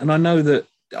 And I know that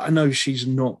I know she's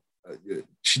not,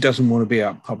 she doesn't want to be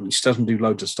out public. She doesn't do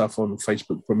loads of stuff on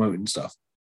Facebook promoting stuff.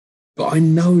 But I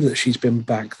know that she's been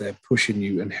back there pushing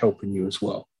you and helping you as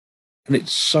well. And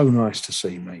it's so nice to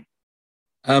see, mate.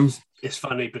 It's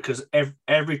funny because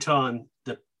every time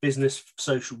the business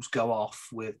socials go off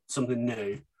with something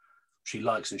new, she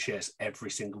likes and shares every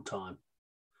single time.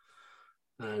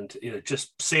 And, you know,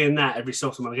 just seeing that every so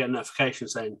often when I get a notification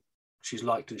saying she's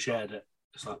liked and shared it,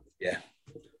 it's like, yeah,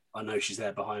 I know she's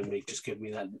there behind me, just give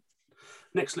me that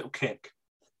next little kick.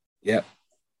 Yeah.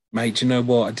 Mate, do you know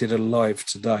what? I did a live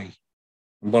today.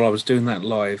 And while I was doing that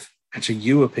live, actually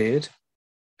you appeared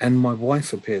and my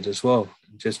wife appeared as well.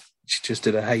 She just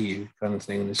did a hey you kind of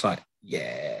thing. And it's like,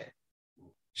 yeah,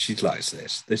 she likes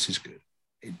this. This is good.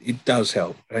 It does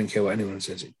help. I don't care what anyone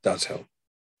says. It does help.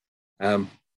 And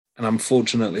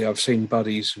unfortunately, I've seen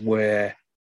buddies where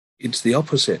it's the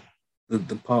opposite.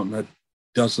 The partner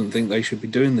doesn't think they should be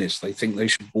doing this. They think they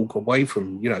should walk away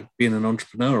from, you know, being an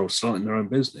entrepreneur or starting their own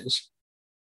business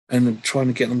and then trying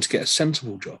to get them to get a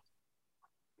sensible job.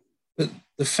 But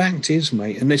the fact is,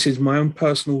 mate, and this is my own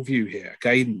personal view here,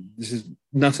 okay? This is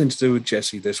nothing to do with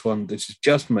Jesse, this one. This is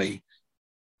just me.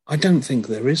 I don't think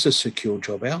there is a secure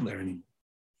job out there anymore.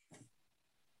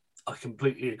 I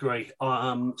completely agree.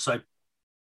 So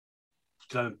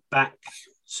going back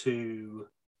to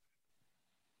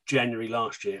January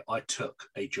last year, I took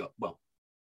a job. Well,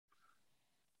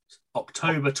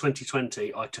 October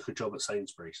 2020, I took a job at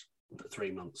Sainsbury's for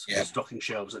 3 months, stocking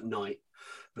shelves at night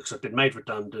because I'd been made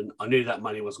redundant. I knew that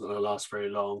money wasn't going to last very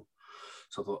long.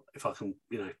 So I thought if I can,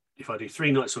 you know, if I do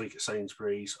 3 nights a week at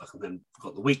Sainsbury's, I can then I've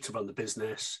got the week to run the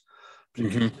business.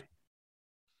 Mm-hmm.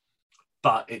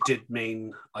 But it did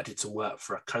mean I did some work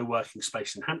for a co-working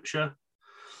space in Hampshire,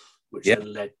 which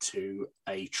then led to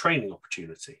a training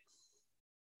opportunity.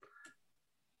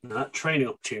 Now, that training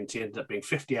opportunity ended up being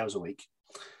 50 hours a week,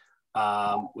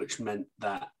 which meant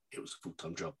that it was a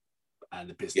full-time job and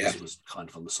the business was kind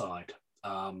of on the side.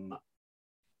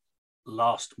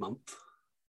 Last month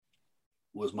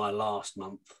was my last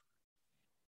month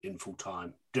in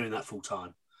full-time, doing that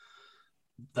full-time.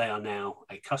 They are now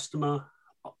a customer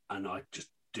and I just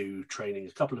do training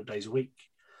a couple of days a week.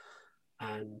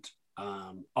 And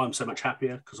I'm so much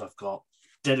happier because I've got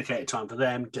dedicated time for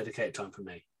them, dedicated time for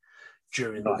me.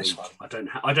 During the week, I don't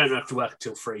have to work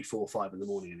until 3, 4, 5 in the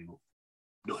morning anymore.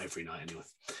 Not every night, anyway.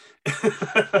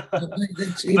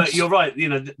 But you're right. You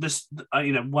know, this.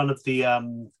 You know, one of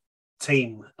the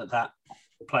team at that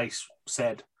place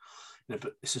said, "You know,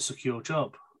 but it's a secure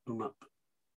job." I'm like,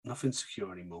 nothing's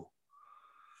secure anymore.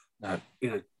 No. You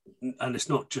know, and it's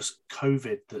not just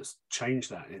COVID that's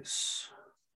changed that. I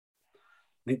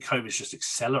think COVID's just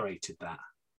accelerated that.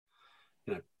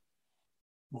 You know.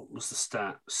 What was the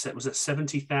stat? Was it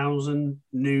 70,000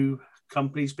 new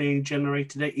companies being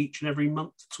generated each and every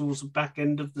month towards the back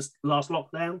end of the last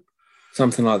lockdown?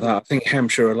 Something like that. I think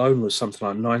Hampshire alone was something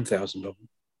like 9,000 of them.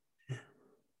 Yeah.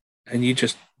 And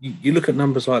you look at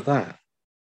numbers like that.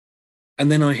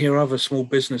 And then I hear other small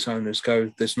business owners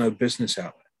go, there's no business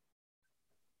out there.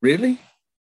 Really?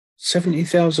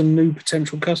 70,000 new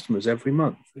potential customers every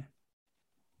month. Yeah.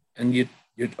 And you're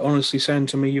honestly saying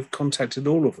to me you've contacted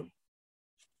all of them.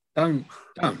 Don't.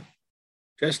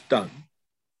 Just don't.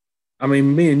 I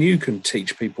mean, me and you can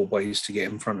teach people ways to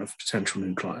get in front of potential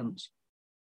new clients.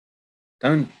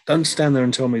 Don't stand there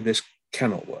and tell me this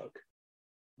cannot work.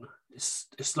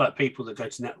 It's like people that go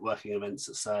to networking events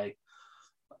that say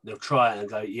they'll try it and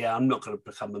go, yeah, I'm not going to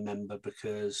become a member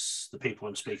because the people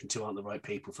I'm speaking to aren't the right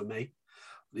people for me.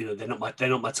 You know, they're not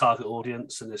my target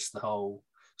audience, and it's not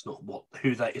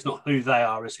who they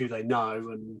are, it's who they know,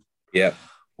 and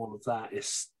all of that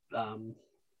is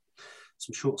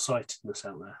some short-sightedness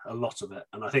out there, a lot of it.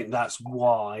 And I think that's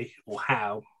why or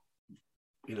how,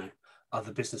 you know,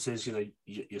 other businesses, you know,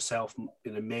 yourself,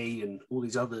 you know, me and all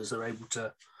these others are able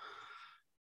to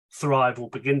thrive or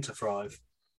begin to thrive.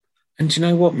 And do you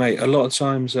know what, mate? A lot of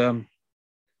times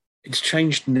it's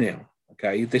changed now,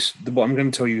 okay? What I'm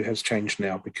going to tell you has changed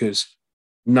now because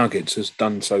Nuggets has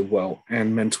done so well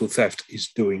and Mental Theft is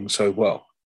doing so well.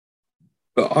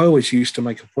 But I always used to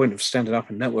make a point of standing up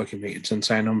in networking meetings and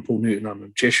saying, I'm Paul Newton, I'm a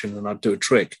magician, and I'd do a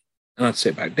trick, and I'd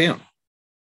sit back down.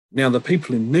 Now, the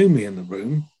people who knew me in the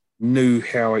room knew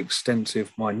how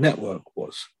extensive my network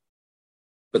was.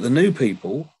 But the new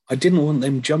people, I didn't want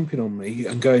them jumping on me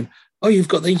and going, oh, you've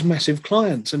got these massive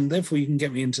clients, and therefore you can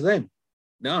get me into them.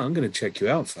 No, I'm going to check you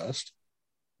out first.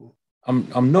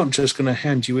 I'm not just going to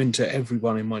hand you into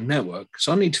everyone in my network, because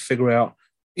I need to figure out,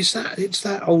 it's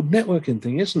that old networking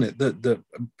thing, isn't it? That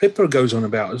Pippa goes on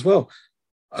about as well.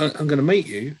 I'm going to meet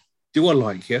you. Do I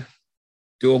like you?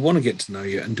 Do I want to get to know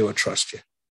you? And do I trust you?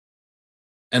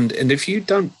 And if you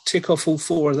don't tick off all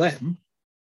 4 of them,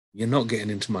 you're not getting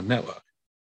into my network.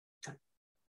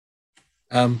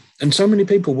 And so many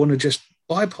people want to just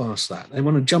bypass that. They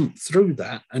want to jump through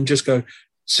that and just go,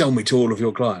 sell me to all of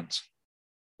your clients.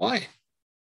 Why?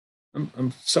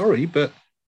 I'm sorry, but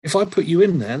if I put you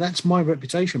in there, that's my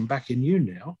reputation back in you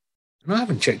now, and I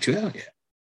haven't checked you out yet.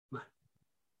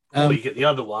 Or you get the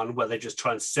other one where they just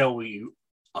try and sell you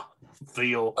for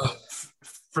your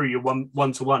through your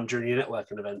one-to-one during your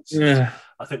networking events. Yeah,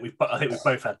 I think we've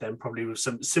both had them, probably with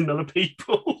some similar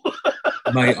people.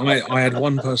 Mate, I had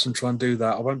one person try and do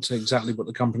that. I won't say exactly what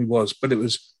the company was, but it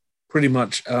was pretty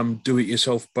much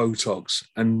do-it-yourself Botox,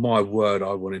 and my word,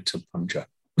 I wanted to punch her.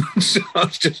 So I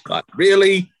was just like,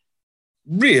 really?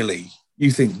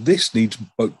 You think this needs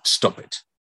stop it,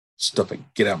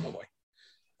 get out of my way.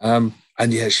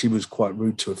 And yeah, she was quite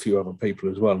rude to a few other people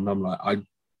as well, and I'm like,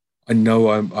 I know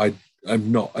I'm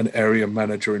not an area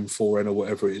manager in Foreign or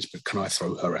whatever it is, but can I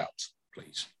throw her out,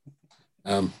 please?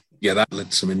 Yeah, that led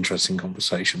to some interesting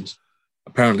conversations.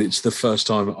 Apparently it's the first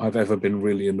time I've ever been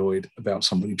really annoyed about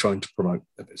somebody trying to promote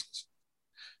their business.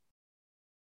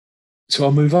 So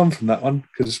I'll move on from that one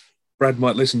because Brad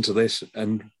might listen to this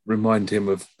and remind him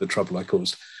of the trouble I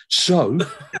caused. So,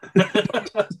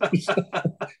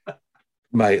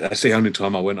 mate, that's the only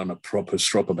time I went on a proper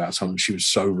strop about someone. She was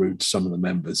so rude to some of the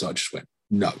members. I just went,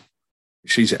 no.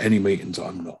 If she's at any meetings,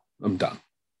 I'm not. I'm done.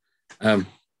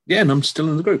 Yeah, and I'm still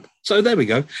in the group. So there we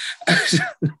go.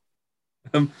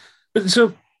 But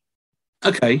so,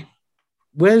 okay,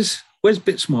 where's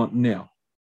BitSmart now?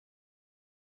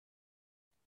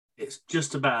 It's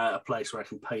just about a place where I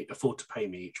can afford to pay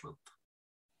me each month.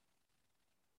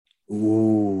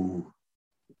 Ooh.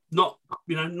 Not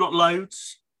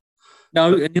loads.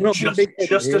 No, and you're not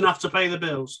just enough to pay the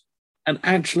bills. And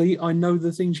actually, I know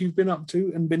the things you've been up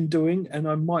to and been doing, and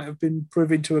I might have been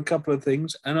privy to a couple of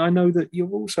things. And I know that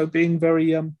you're also being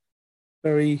very,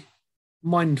 very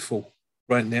mindful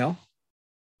right now,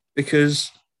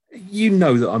 because you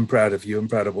know that I'm proud of you and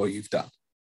proud of what you've done.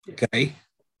 Okay.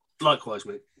 Likewise,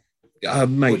 mate.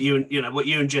 Mate, what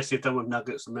you and Jesse have done with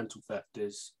Nuggets and mental theft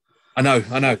is. I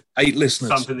know. 8 listeners.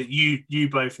 Something that you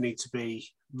both need to be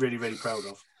really, really proud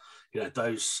of.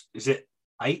 Those, is it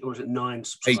 8 or is it 9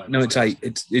 subscribers? 8. No, it's 8.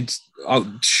 It's.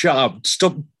 Oh, shut up!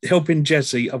 Stop helping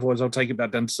Jesse, otherwise I'll take it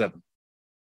back down to 7.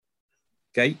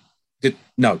 Okay.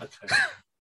 No.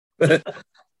 Okay.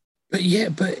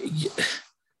 but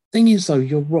thing is though,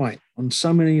 you're right on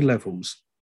so many levels.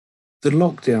 The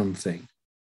lockdown thing.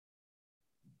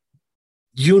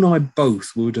 You and I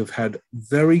both would have had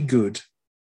very good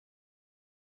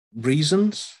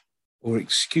reasons or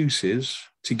excuses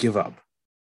to give up.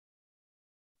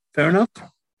 Fair enough?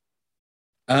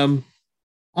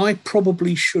 I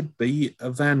probably should be a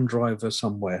van driver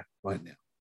somewhere right now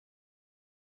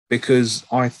because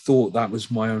I thought that was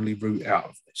my only route out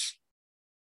of this.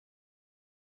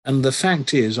 And the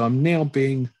fact is, I'm now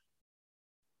being,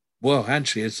 well,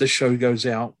 actually, as this show goes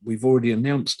out, we've already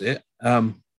announced it.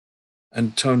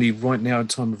 And Tony, right now, at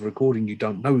time of recording, you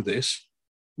don't know this.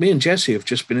 Me and Jesse have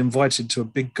just been invited to a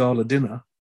big gala dinner.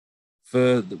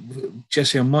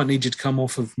 Jesse, I might need you to come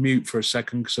off of mute for a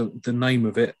second because the name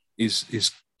of it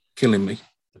is killing me.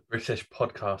 The British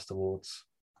Podcast Awards.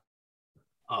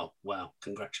 Oh, wow.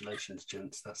 Congratulations,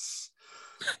 gents. That's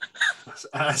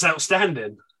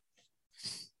outstanding.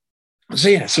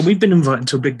 So we've been invited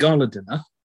to a big gala dinner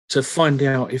to find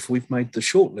out if we've made the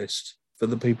shortlist for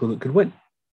the people that could win.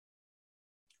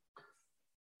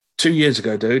 2 years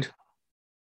ago, dude,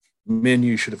 me and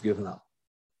you should have given up.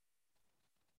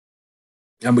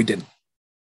 And we didn't.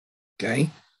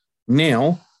 Okay?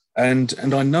 Now, and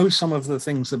I know some of the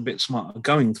things that BitSmart are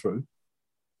going through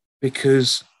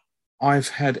because I've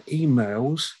had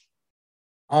emails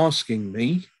asking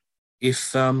me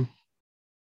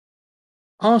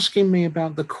asking me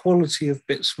about the quality of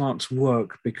BitSmart's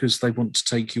work because they want to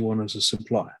take you on as a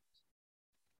supplier.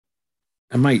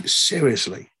 And mate,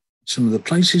 seriously, some of the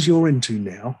places you're into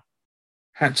now,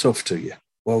 hats off to you.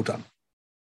 Well done.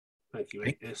 Thank you,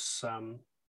 mate. It's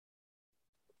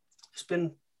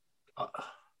been.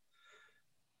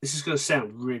 This is going to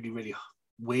sound really, really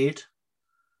weird.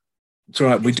 It's all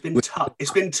right.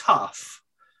 It's been tough,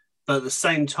 but at the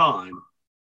same time,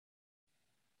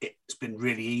 it's been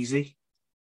really easy.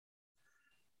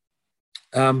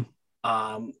 I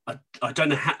don't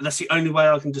know how. That's the only way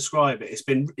I can describe it.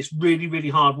 It's really, really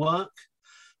hard work,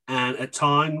 and at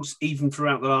times, even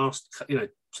throughout the last,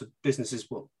 so business is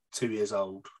 2 years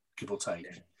old, give or take.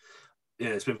 Yeah,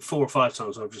 it's been 4 or 5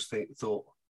 times I've just thought,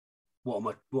 what am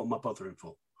I bothering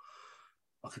for?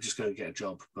 I could just go and get a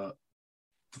job. But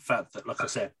the fact that, like I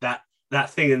said, that that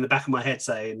thing in the back of my head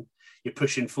saying you're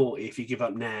pushing 40. If you give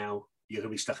up now, you're going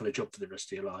to be stuck in a job for the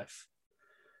rest of your life.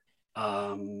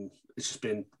 It's just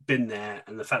been there,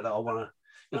 and the fact that I want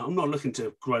to, I'm not looking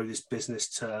to grow this business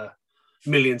to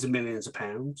millions and millions of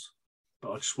pounds,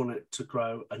 but I just want it to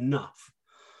grow enough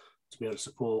to be able to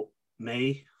support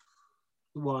me,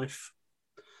 the wife,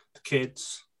 the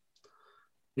kids,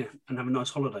 and have a nice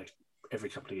holiday every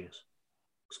couple of years.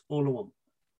 That's all I want.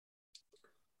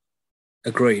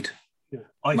 Agreed. Yeah,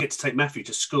 I get to take Matthew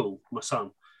to school, my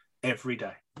son, every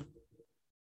day.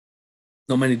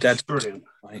 Not many dads. It's brilliant.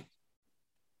 Right.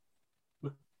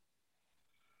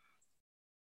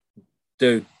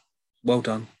 Dude, well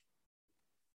done.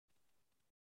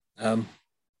 And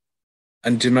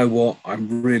do you know what?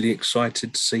 I'm really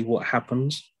excited to see what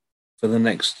happens for the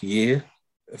next year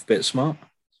of BitSmart.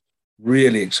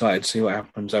 Really excited to see what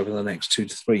happens over the next 2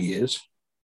 to 3 years.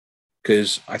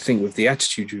 Because I think with the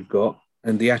attitude you've got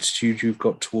and the attitude you've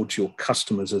got towards your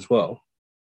customers as well,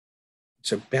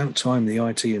 it's about time the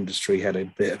IT industry had a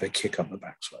bit of a kick up the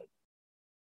backside.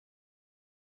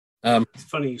 It's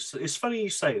funny you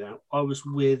say that. I was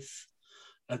with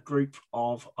a group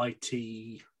of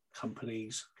IT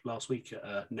companies last week at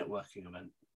a networking event.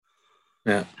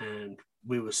 Yeah. And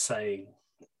we were saying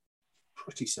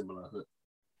pretty similar, that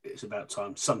it's about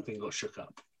time something got shook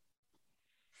up.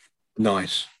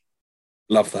 Nice.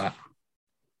 Love that.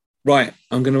 Right.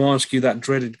 I'm going to ask you that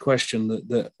dreaded question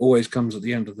that always comes at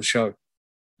the end of the show.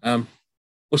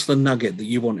 What's the nugget that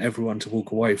you want everyone to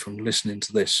walk away from listening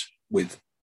to this with?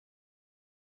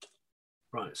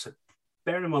 Right. So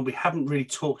bearing in mind, we haven't really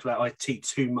talked about IT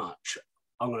too much.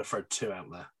 I'm going to throw 2 out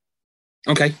there.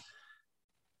 Okay.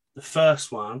 The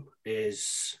first one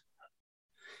is,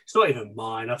 it's not even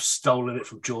mine. I've stolen it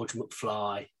from George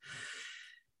McFly.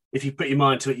 If you put your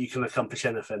mind to it, you can accomplish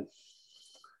anything.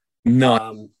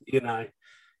 No.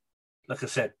 Like I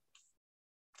said,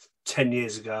 10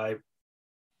 years ago,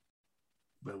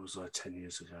 where was I 10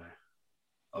 years ago?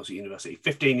 I was at university.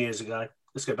 15 years ago,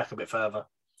 let's go back a bit further.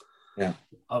 Yeah.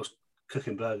 I was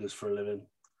cooking burgers for a living.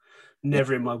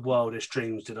 Never in my wildest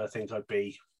dreams did I think I'd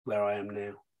be where I am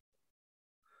now.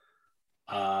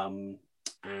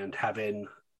 And having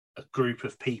a group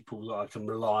of people that I can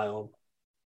rely on.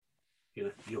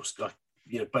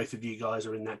 Both of you guys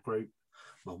are in that group.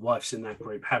 My wife's in that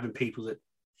group. Having people that,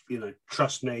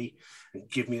 trust me and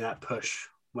give me that push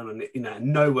when I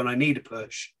know when I need a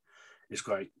push is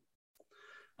great.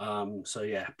 If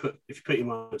you put your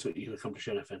mind to it, you can accomplish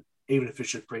anything, even if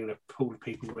it's just bringing a pool of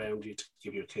people around you to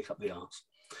give you a kick up the arse.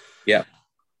 Yeah.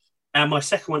 And my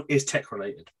second one is tech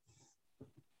related.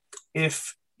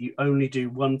 If you only do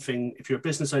one thing, if you're a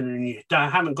business owner and you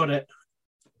haven't got it,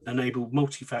 enable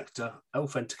multi-factor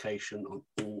authentication on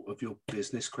all of your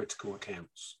business critical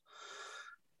accounts.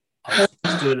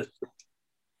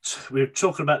 We were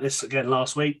talking about this again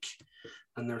last week,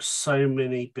 and there are so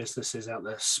many businesses out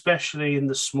there, especially in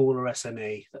the smaller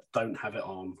SME, that don't have it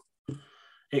on.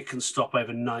 It can stop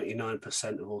over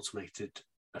 99% of automated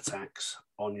attacks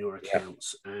on your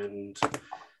accounts, and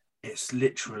it's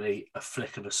literally a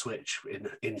flick of a switch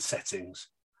in settings.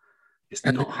 It's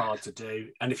not hard to do.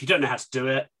 And if you don't know how to do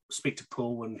it, speak to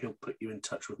Paul and he'll put you in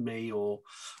touch with me or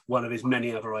one of his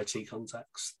many other IT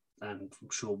contacts. And I'm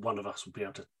sure one of us will be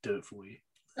able to do it for you.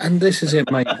 And this is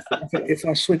it, mate. If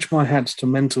I switch my hats to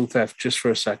mental theft just for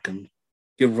a second,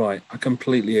 you're right. I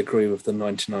completely agree with the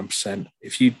 99%.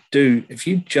 If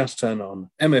you just turn on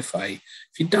MFA,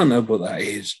 if you don't know what that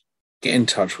is, get in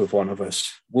touch with one of us.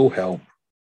 We'll help.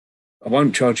 I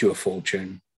won't charge you a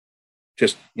fortune.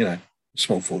 Just, a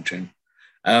small fortune.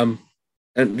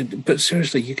 But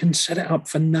seriously, you can set it up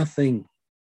for nothing.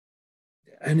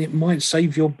 And it might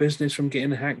save your business from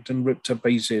getting hacked and ripped to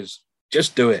pieces.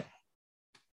 Just do it.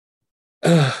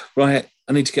 Right,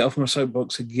 I need to get off my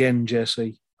soapbox again,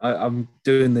 Jesse. I'm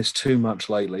doing this too much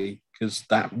lately because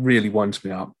that really winds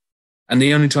me up. And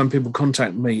the only time people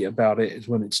contact me about it is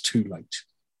when it's too late.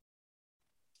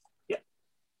 Yeah.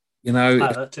 If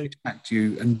I contact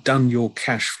you and done your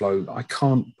cash flow, I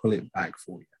can't pull it back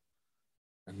for you.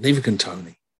 And neither can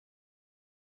Tony.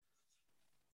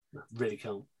 Really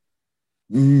can't.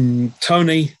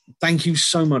 Tony, thank you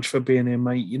so much for being here,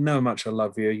 mate. You know how much I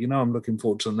love you. I'm looking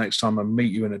forward to the next time I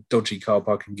meet you in a dodgy car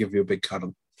park and give you a big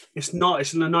cuddle. It's not.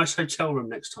 It's in a nice hotel room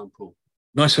next time, Paul.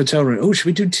 Nice hotel room. Oh, should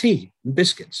we do tea and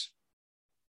biscuits?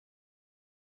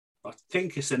 I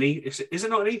think is it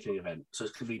not an evening event? So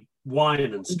it's going to be wine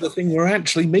and stuff. The thing we're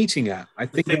actually meeting at.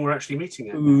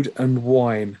 Food and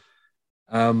wine.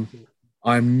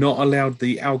 I'm not allowed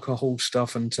the alcohol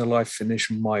stuff until I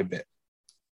finish my bit.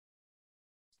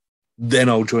 Then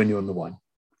I'll join you on the wine.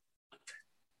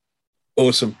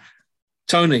 Awesome.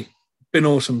 Tony, been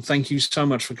awesome. Thank you so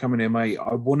much for coming in, mate.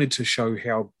 I wanted to show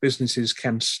how businesses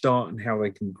can start and how they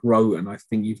can grow, and I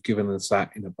think you've given us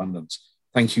that in abundance.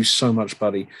 Thank you so much,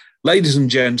 buddy. Ladies and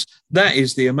gents, that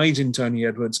is the amazing Tony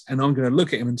Edwards, and I'm going to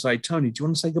look at him and say, Tony, do you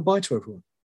want to say goodbye to everyone?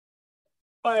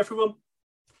 Bye, everyone.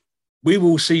 We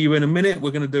will see you in a minute.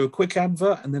 We're going to do a quick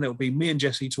advert, and then it'll be me and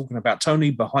Jesse talking about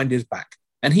Tony behind his back.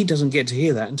 And he doesn't get to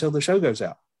hear that until the show goes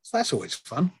out. So that's always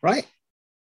fun, right?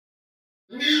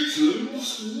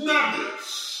 Newton's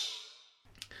Nuggets.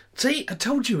 See, I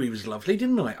told you he was lovely,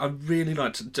 didn't I? I really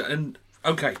liked it. And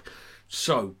okay,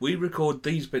 so we record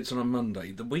these bits on a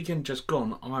Monday. The weekend just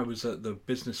gone, I was at the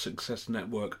Business Success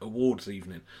Network Awards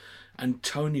evening, and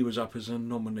Tony was up as a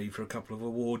nominee for a couple of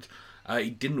awards. He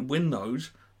didn't win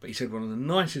those, but he said one of the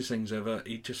nicest things ever.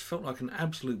 He just felt like an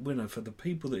absolute winner for the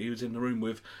people that he was in the room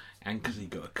with, and because he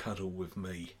got a cuddle with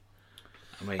me.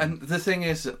 I mean, And the thing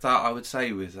is that I would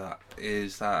say with that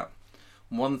is that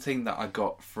one thing that I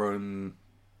got from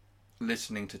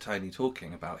listening to Tony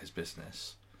talking about his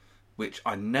business, which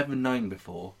I'd never known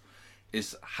before,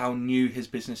 is how new his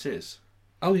business is.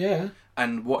 oh yeah,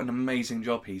 And what an amazing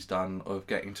job he's done of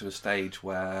getting to a stage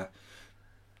where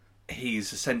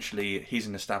he's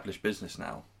an established business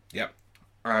now. yep.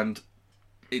 And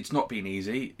it's not been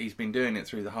easy. He's been doing it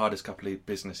through the hardest couple of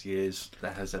business years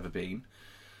there has ever been.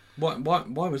 Why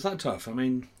was that tough? I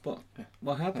mean,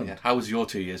 what happened? Yeah. How was your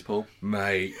 2 years, Paul?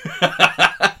 Mate.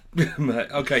 Mate.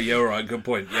 Okay, yeah, all right, good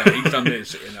point. Yeah, he's done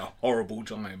this in a horrible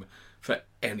time for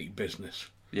any business.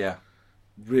 Yeah.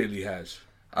 Really has.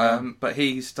 But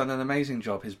he's done an amazing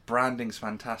job. His branding's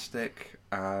fantastic.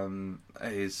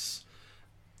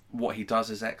 What he does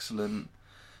is excellent.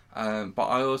 But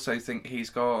I also think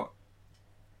he's got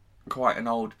quite an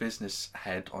old business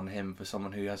head on him for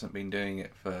someone who hasn't been doing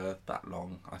it for that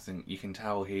long. I think you can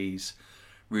tell he's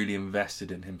really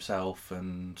invested in himself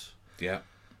and Yeah.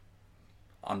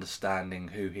 understanding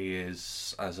who he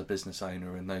is as a business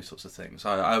owner and those sorts of things.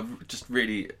 I'm just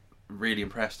really, really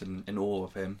impressed and in awe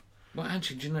of him. Well,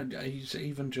 actually, do you know, he's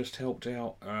even just helped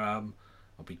out, I'll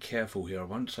be careful here, I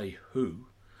won't say who,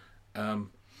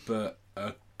 but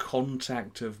a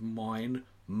contact of mine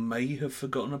may have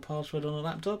forgotten a password on a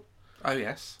laptop. Oh,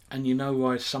 yes. And you know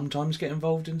I sometimes get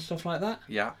involved in stuff like that.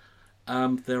 Yeah.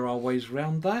 There are ways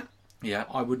around that. Yeah.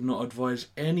 I would not advise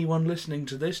anyone listening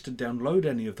to this to download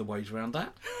any of the ways around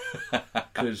that.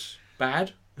 Because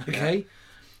bad, okay? Yeah.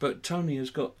 But Tony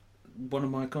has got one of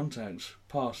my contacts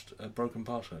past a broken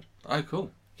password. Oh,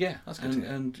 cool. Yeah, That's good to hear.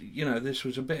 and you know, this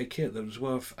was a bit of kit that was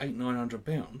worth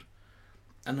 £800-900,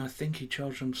 and I think he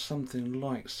charged them something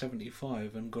like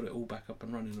 75 and got it all back up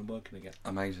and running and working again.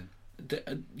 Amazing.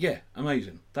 Yeah,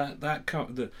 amazing. That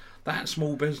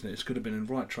small business could have been in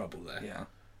right trouble there. Yeah.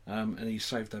 And he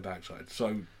saved their backside.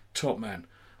 So top man.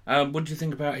 What do you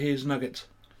think about his nuggets?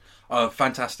 Oh,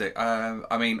 fantastic.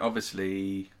 I mean,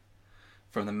 obviously,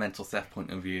 from the mental theft point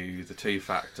of view, the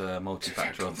two-factor,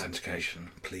 multi-factor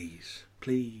authentication. Please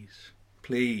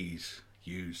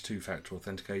use two-factor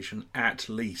authentication at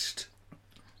least.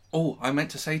 Oh, I meant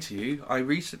to say to you, I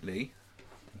recently,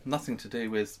 nothing to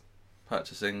do with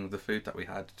purchasing the food that we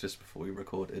had just before we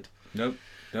recorded, Nope.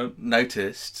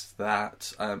 noticed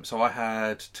that, so I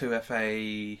had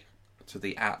 2FA to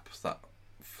the app that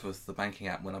for the banking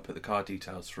app when I put the card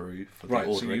details through for the Right,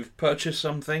 so ordering. you've purchased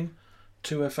something,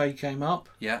 2FA came up,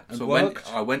 Yeah, and so worked?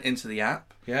 I went into the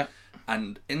app, yeah.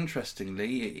 and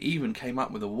interestingly, it even came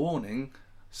up with a warning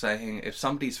saying if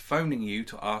somebody's phoning you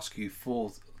to ask you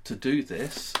to do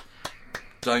this,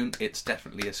 it's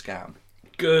definitely a scam.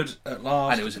 Good, at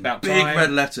last. And it was about big time.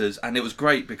 red letters, and it was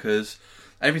great because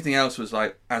everything else was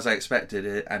like as I expected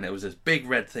it, and it was this big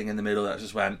red thing in the middle that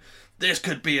just went, this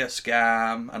could be a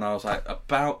scam, and I was like,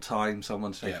 about time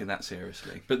someone's taking that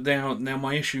seriously. But now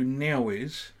my issue now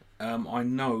is, I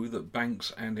know that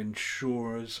banks and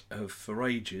insurers have for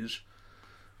ages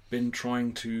been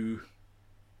trying to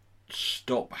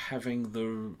stop having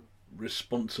the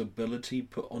responsibility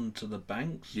put onto the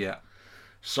banks. Yeah.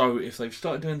 So if they've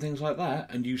started doing things like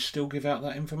that and you still give out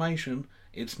that information,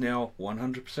 it's now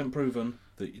 100% proven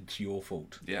that it's your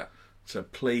fault. Yeah. So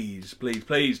please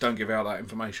don't give out that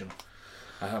information.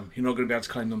 You're not going to be able to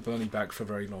claim them money back for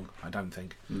very long, I don't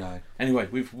think. No. Anyway,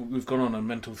 we've gone on a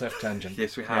mental theft tangent.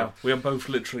 Yes, we have. We are both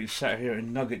literally sat here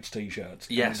in Nuggets t-shirts.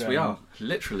 Yes, And, we are.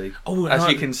 Literally. Oh, as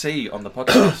and you can see on the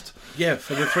podcast. Yeah,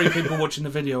 for the 3 people watching the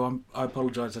video, I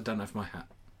apologise, I don't have my hat.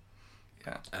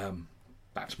 Yeah.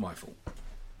 That's my fault.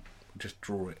 Just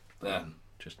draw it. Yeah.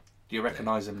 Just Do you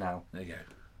recognise him now? there you go.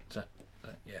 So,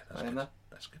 yeah, that's Right in good. there?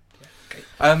 That's good. Yeah.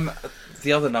 Okay.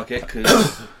 The other nugget,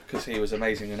 because he was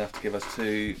amazing enough to give us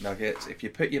 2 nuggets. If you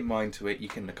put your mind to it, you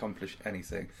can accomplish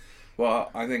anything.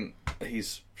 Well, I think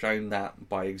he's shown that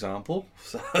by example.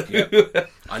 So. Yep.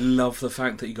 I love the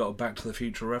fact that he got a Back to the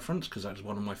Future reference, because that's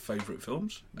one of my favourite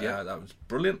films. Yeah, that was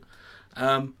brilliant.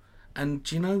 And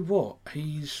do you know what?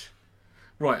 He's...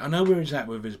 Right, I know where he's at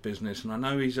with his business, and I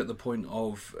know he's at the point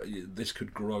of this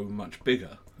could grow much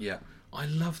bigger. Yeah. I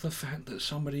love the fact that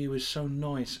somebody who is so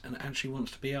nice and actually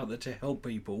wants to be out there to help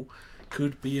people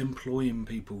could be employing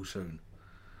people soon.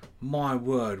 My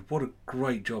word, what a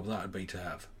great job that would be to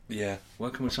have. Yeah.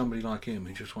 Working with somebody like him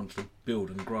who just wants to build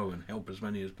and grow and help as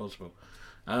many as possible.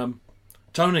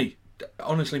 Tony,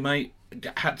 honestly, mate,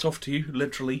 hats off to you,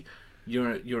 literally.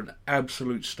 You're an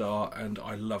absolute star, and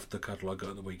I loved the cuddle I got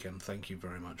at the weekend. Thank you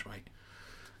very much, mate.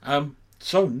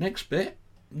 So, next bit,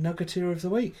 Nuggeteer of the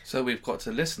Week. So we've got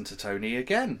to listen to Tony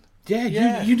again.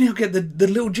 Yeah. You now get the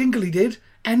little jingle he did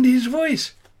and his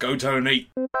voice. Go, Tony.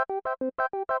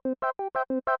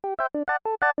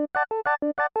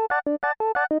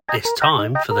 It's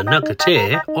time for the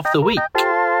Nuggeteer of the Week.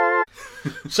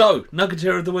 So,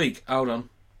 Nuggeteer of the Week. Hold on.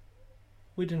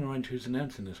 We didn't arrange who's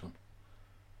announcing this one.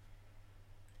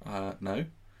 No.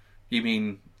 You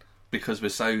mean because we're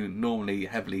so normally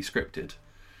heavily scripted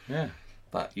Yeah.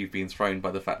 that you've been thrown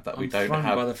by the fact that we I'm don't thrown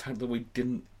have... by the fact that we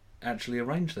didn't actually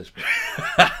arrange this bit.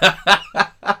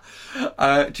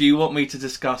 Do you want me to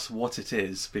discuss what it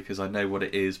is? Because I know what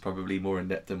it is probably more in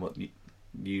depth than what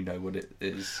you know what it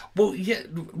is. Well, yeah,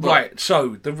 right.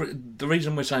 So the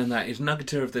reason we're saying that is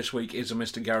Nuggeteer of this week is a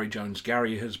Mr. Gary Jones.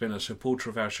 Gary has been a supporter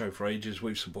of our show for ages.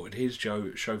 We've supported his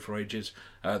show for ages,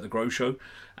 The Grow Show.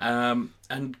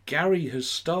 And Gary has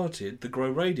started The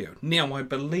Grow Radio. Now, I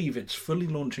believe it's fully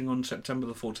launching on September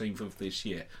the 14th of this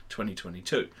year,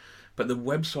 2022. But the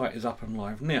website is up and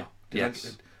live now.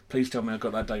 Yes. Please tell me I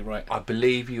got that date right. I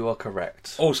believe you are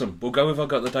correct. Awesome. We'll go if I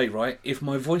got the date right. If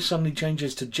my voice suddenly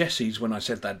changes to Jesse's when I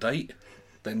said that date,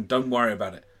 then don't worry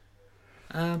about it.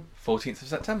 14th of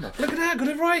September. Look at that, got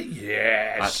it right.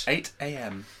 Yes. At 8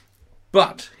 a.m.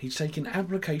 But he's taking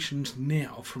applications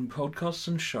now from podcasts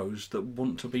and shows that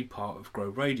want to be part of Grow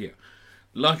Radio.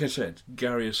 Like I said,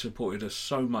 Gary has supported us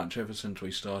so much ever since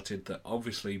we started that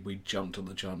obviously we jumped at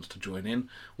the chance to join in,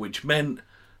 which meant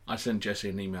I sent Jesse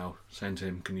an email saying to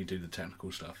him, can you do the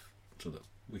technical stuff so that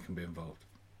we can be involved?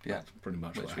 Yeah, That's pretty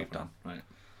much which what we've happened. done. Right.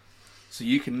 So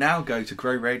you can now go to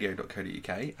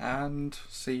growradio.co.uk and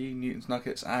see Newton's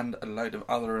Nuggets and a load of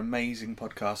other amazing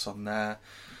podcasts on there.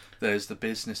 There's the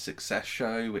Business Success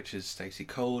Show, which is Stacey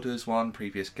Calder's one,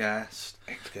 previous guest.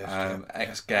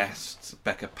 Ex-guest.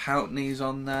 Becca Pountney's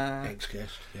on there.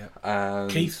 Ex-guest, yeah.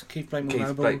 Keith Blakemore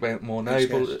Noble. Keith Blakemore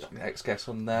Noble, ex-guest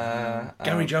on there.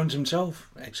 Gary Jones himself,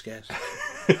 ex-guest.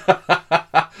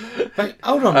 Wait,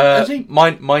 hold on, has he...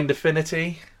 Mind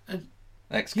Affinity,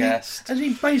 ex-guest. Has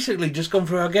he basically just gone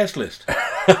through our guest list?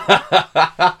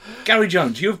 Gary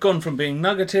Jones, you've gone from being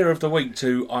Nuggeteer of the Week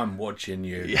to I'm watching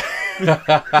you.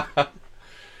 Yeah.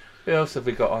 Who else have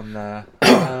we got on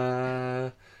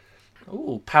there?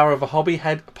 Power of a Hobby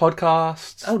Head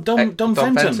podcast. Oh, Dom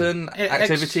Fenton.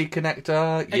 Activity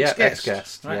Connector.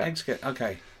 Ex-guest. Right, yeah. ex-guest.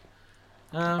 Okay.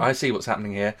 I see what's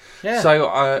happening here. Yeah.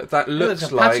 So that looks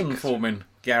there's a like... pattern forming,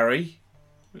 Gary.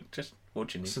 Just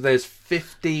watching you. So there's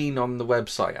 15 on the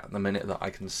website at the minute that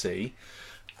I can see.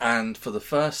 And for the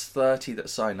first 30 that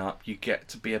sign up, you get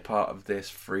to be a part of this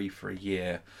free for a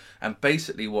year. And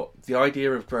basically what the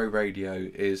idea of Grow Radio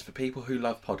is for people who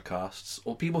love podcasts,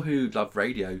 or people who love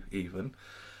radio even.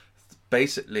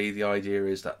 Basically the idea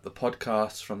is that the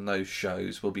podcasts from those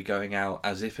shows will be going out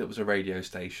as if it was a radio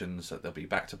station, so they'll be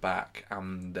back to back,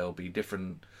 and there'll be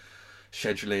different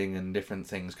scheduling and different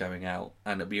things going out.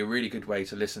 And it'll be a really good way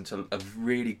to listen to a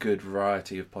really good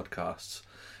variety of podcasts.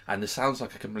 And this sounds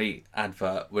like a complete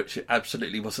advert, which it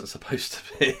absolutely wasn't supposed to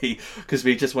be, because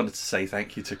we just wanted to say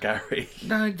thank you to Gary.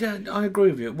 No, I agree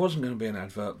with you. It wasn't going to be an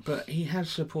advert, but he has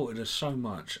supported us so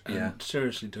much. And Yeah.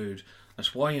 seriously, dude,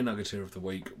 that's why you're Nuggeteer of the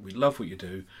Week. We love what you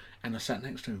do. And I sat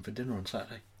next to him for dinner on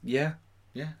Saturday. Yeah.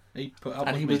 Yeah, he put up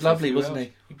And with he me was for a lovely, few wasn't hours.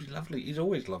 he? He was lovely. He's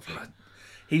always lovely.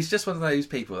 He's just one of those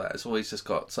people that has always just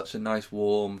got such a nice,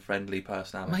 warm, friendly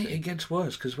personality. Mate, it gets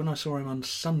worse, because when I saw him on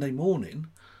Sunday morning,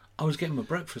 I was getting my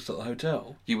breakfast at the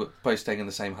hotel. You were both staying in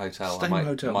the same hotel. Same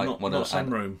hotel, not same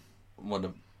room. Want to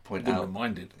point Wouldn't out, have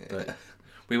minded. But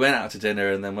we went out to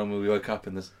dinner, and then when we woke up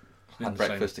and in had the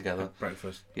breakfast same- together. had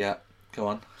breakfast. Yeah, go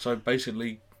on. So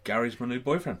basically, Gary's my new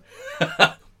boyfriend.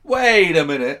 Wait a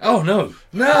minute. Oh no!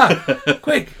 Nah,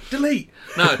 quick, delete.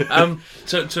 No.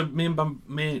 So me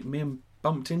and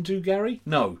bumped into Gary.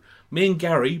 No, me and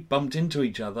Gary bumped into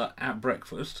each other at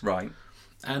breakfast, Right.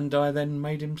 and I then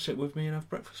made him sit with me and have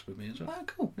breakfast with me as well. Oh,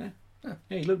 cool. Yeah,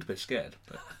 he looked a bit scared,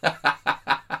 but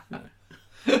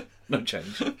No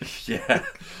change. Yeah.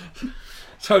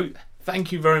 So,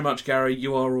 thank you very much, Gary.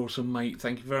 You are awesome, mate.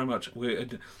 Thank you very much. Do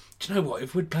you know what?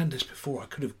 If we'd planned this before, I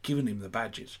could have given him the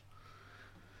badges.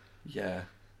 Yeah.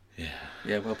 Yeah.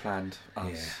 Yeah, well planned.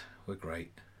 Us. Yeah, we're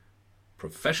great.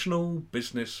 Professional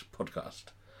business podcast.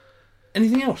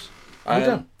 Anything else? We're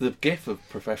done. The GIF of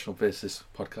Professional Business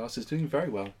Podcast is doing very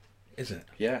well. Is it?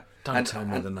 Yeah. Don't tell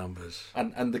me the numbers.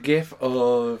 And the GIF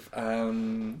of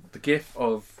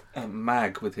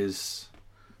Mag with his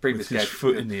previous With his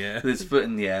foot in the air. with his foot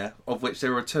in the air, of which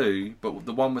there are two, but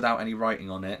the one without any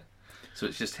writing on it, so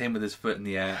it's just him with his foot in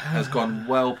the air, has gone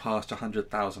well past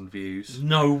 100,000 views.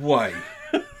 No way.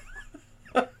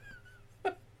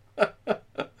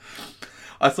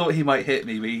 I thought he might hit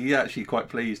me, but he's actually quite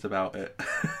pleased about it.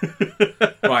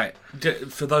 Right,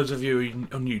 for those of you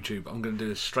on YouTube, I'm going to do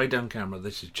this straight down camera.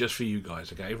 This is just for you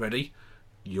guys, okay? Ready?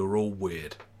 You're all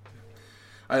weird.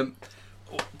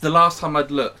 The last time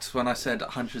I'd looked, when I said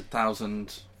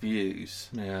 100,000 views,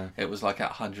 Yeah. it was like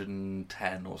at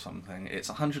 110 or something. It's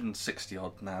 160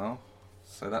 odd now,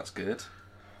 so that's good.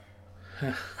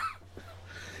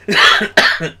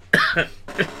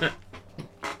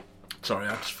 Sorry,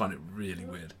 I just find it really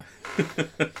weird.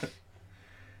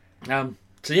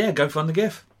 So yeah, go find the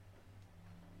GIF.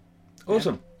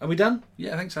 Awesome. Are we done?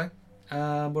 Yeah, I think so.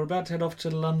 We're about to head off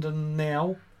to London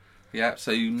now. Yeah,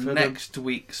 so next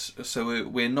week's... So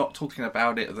we're not talking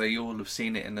about it, though you all have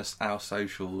seen it in our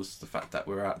socials, the fact that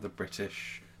we're at the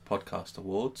British Podcast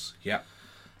Awards. Yeah.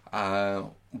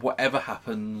 Whatever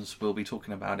happens, we'll be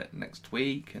talking about it next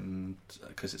week, and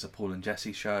because it's a Paul and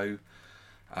Jesse show.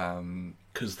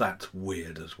 Because that's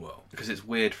weird as well. Because it's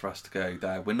weird for us to go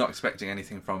there. We're not expecting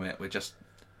anything from it.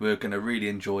 We're going to really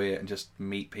enjoy it and just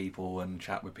meet people and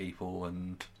chat with people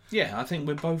and... Yeah, I think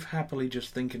we're both happily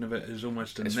just thinking of it as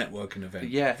almost a networking event.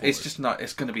 Yeah, it's just not.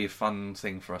 It's going to be a fun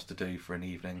thing for us to do for an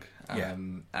evening. Yeah.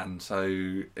 And so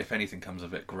if anything comes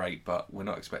of it, great. But we're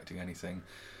not expecting anything.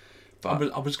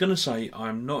 But I was going to say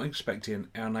I'm not expecting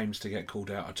our names to get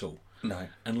called out at all. no.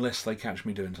 Unless they catch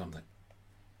me doing something.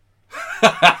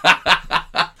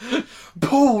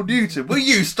 Paul Newton, will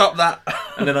you stop that?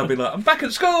 And then I'll be like, I'm back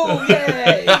at school!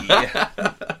 Yay!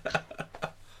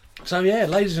 So yeah,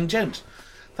 ladies and gents,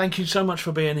 thank you so much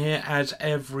for being here as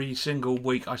every single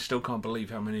week. I still can't believe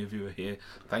how many of you are here.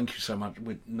 Thank you so much.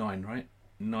 We're 9, right?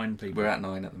 9 people. We're at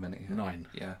 9 at the minute. Yeah. 9.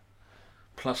 Yeah.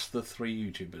 Plus the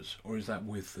 3 YouTubers. Or is that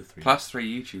with the 3? Plus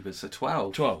 3 YouTubers, so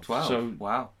 12. 12. 12. So,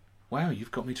 wow. Wow,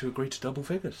 you've got me to agree to double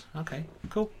figures. Okay,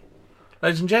 cool.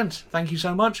 Ladies and gents, thank you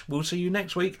so much. We'll see you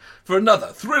next week for another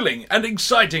thrilling and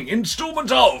exciting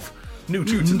instalment of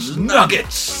Newton's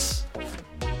Nuggets.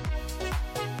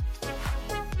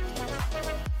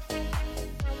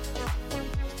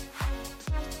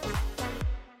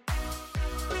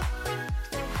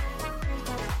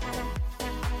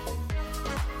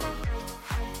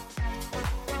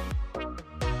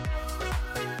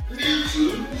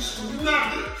 Newton's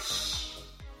Nuggets.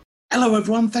 Hello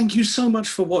everyone, thank you so much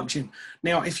for watching.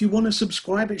 Now, if you want to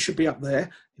subscribe, it should be up there.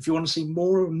 If you want to see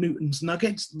more of Newton's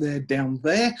Nuggets, they're down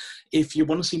there. If you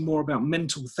want to see more about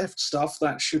mental theft stuff,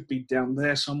 that should be down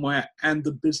there somewhere. And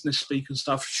the business speaker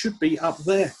stuff should be up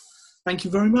there. Thank you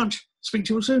very much. Speak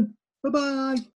to you all soon. Bye-bye.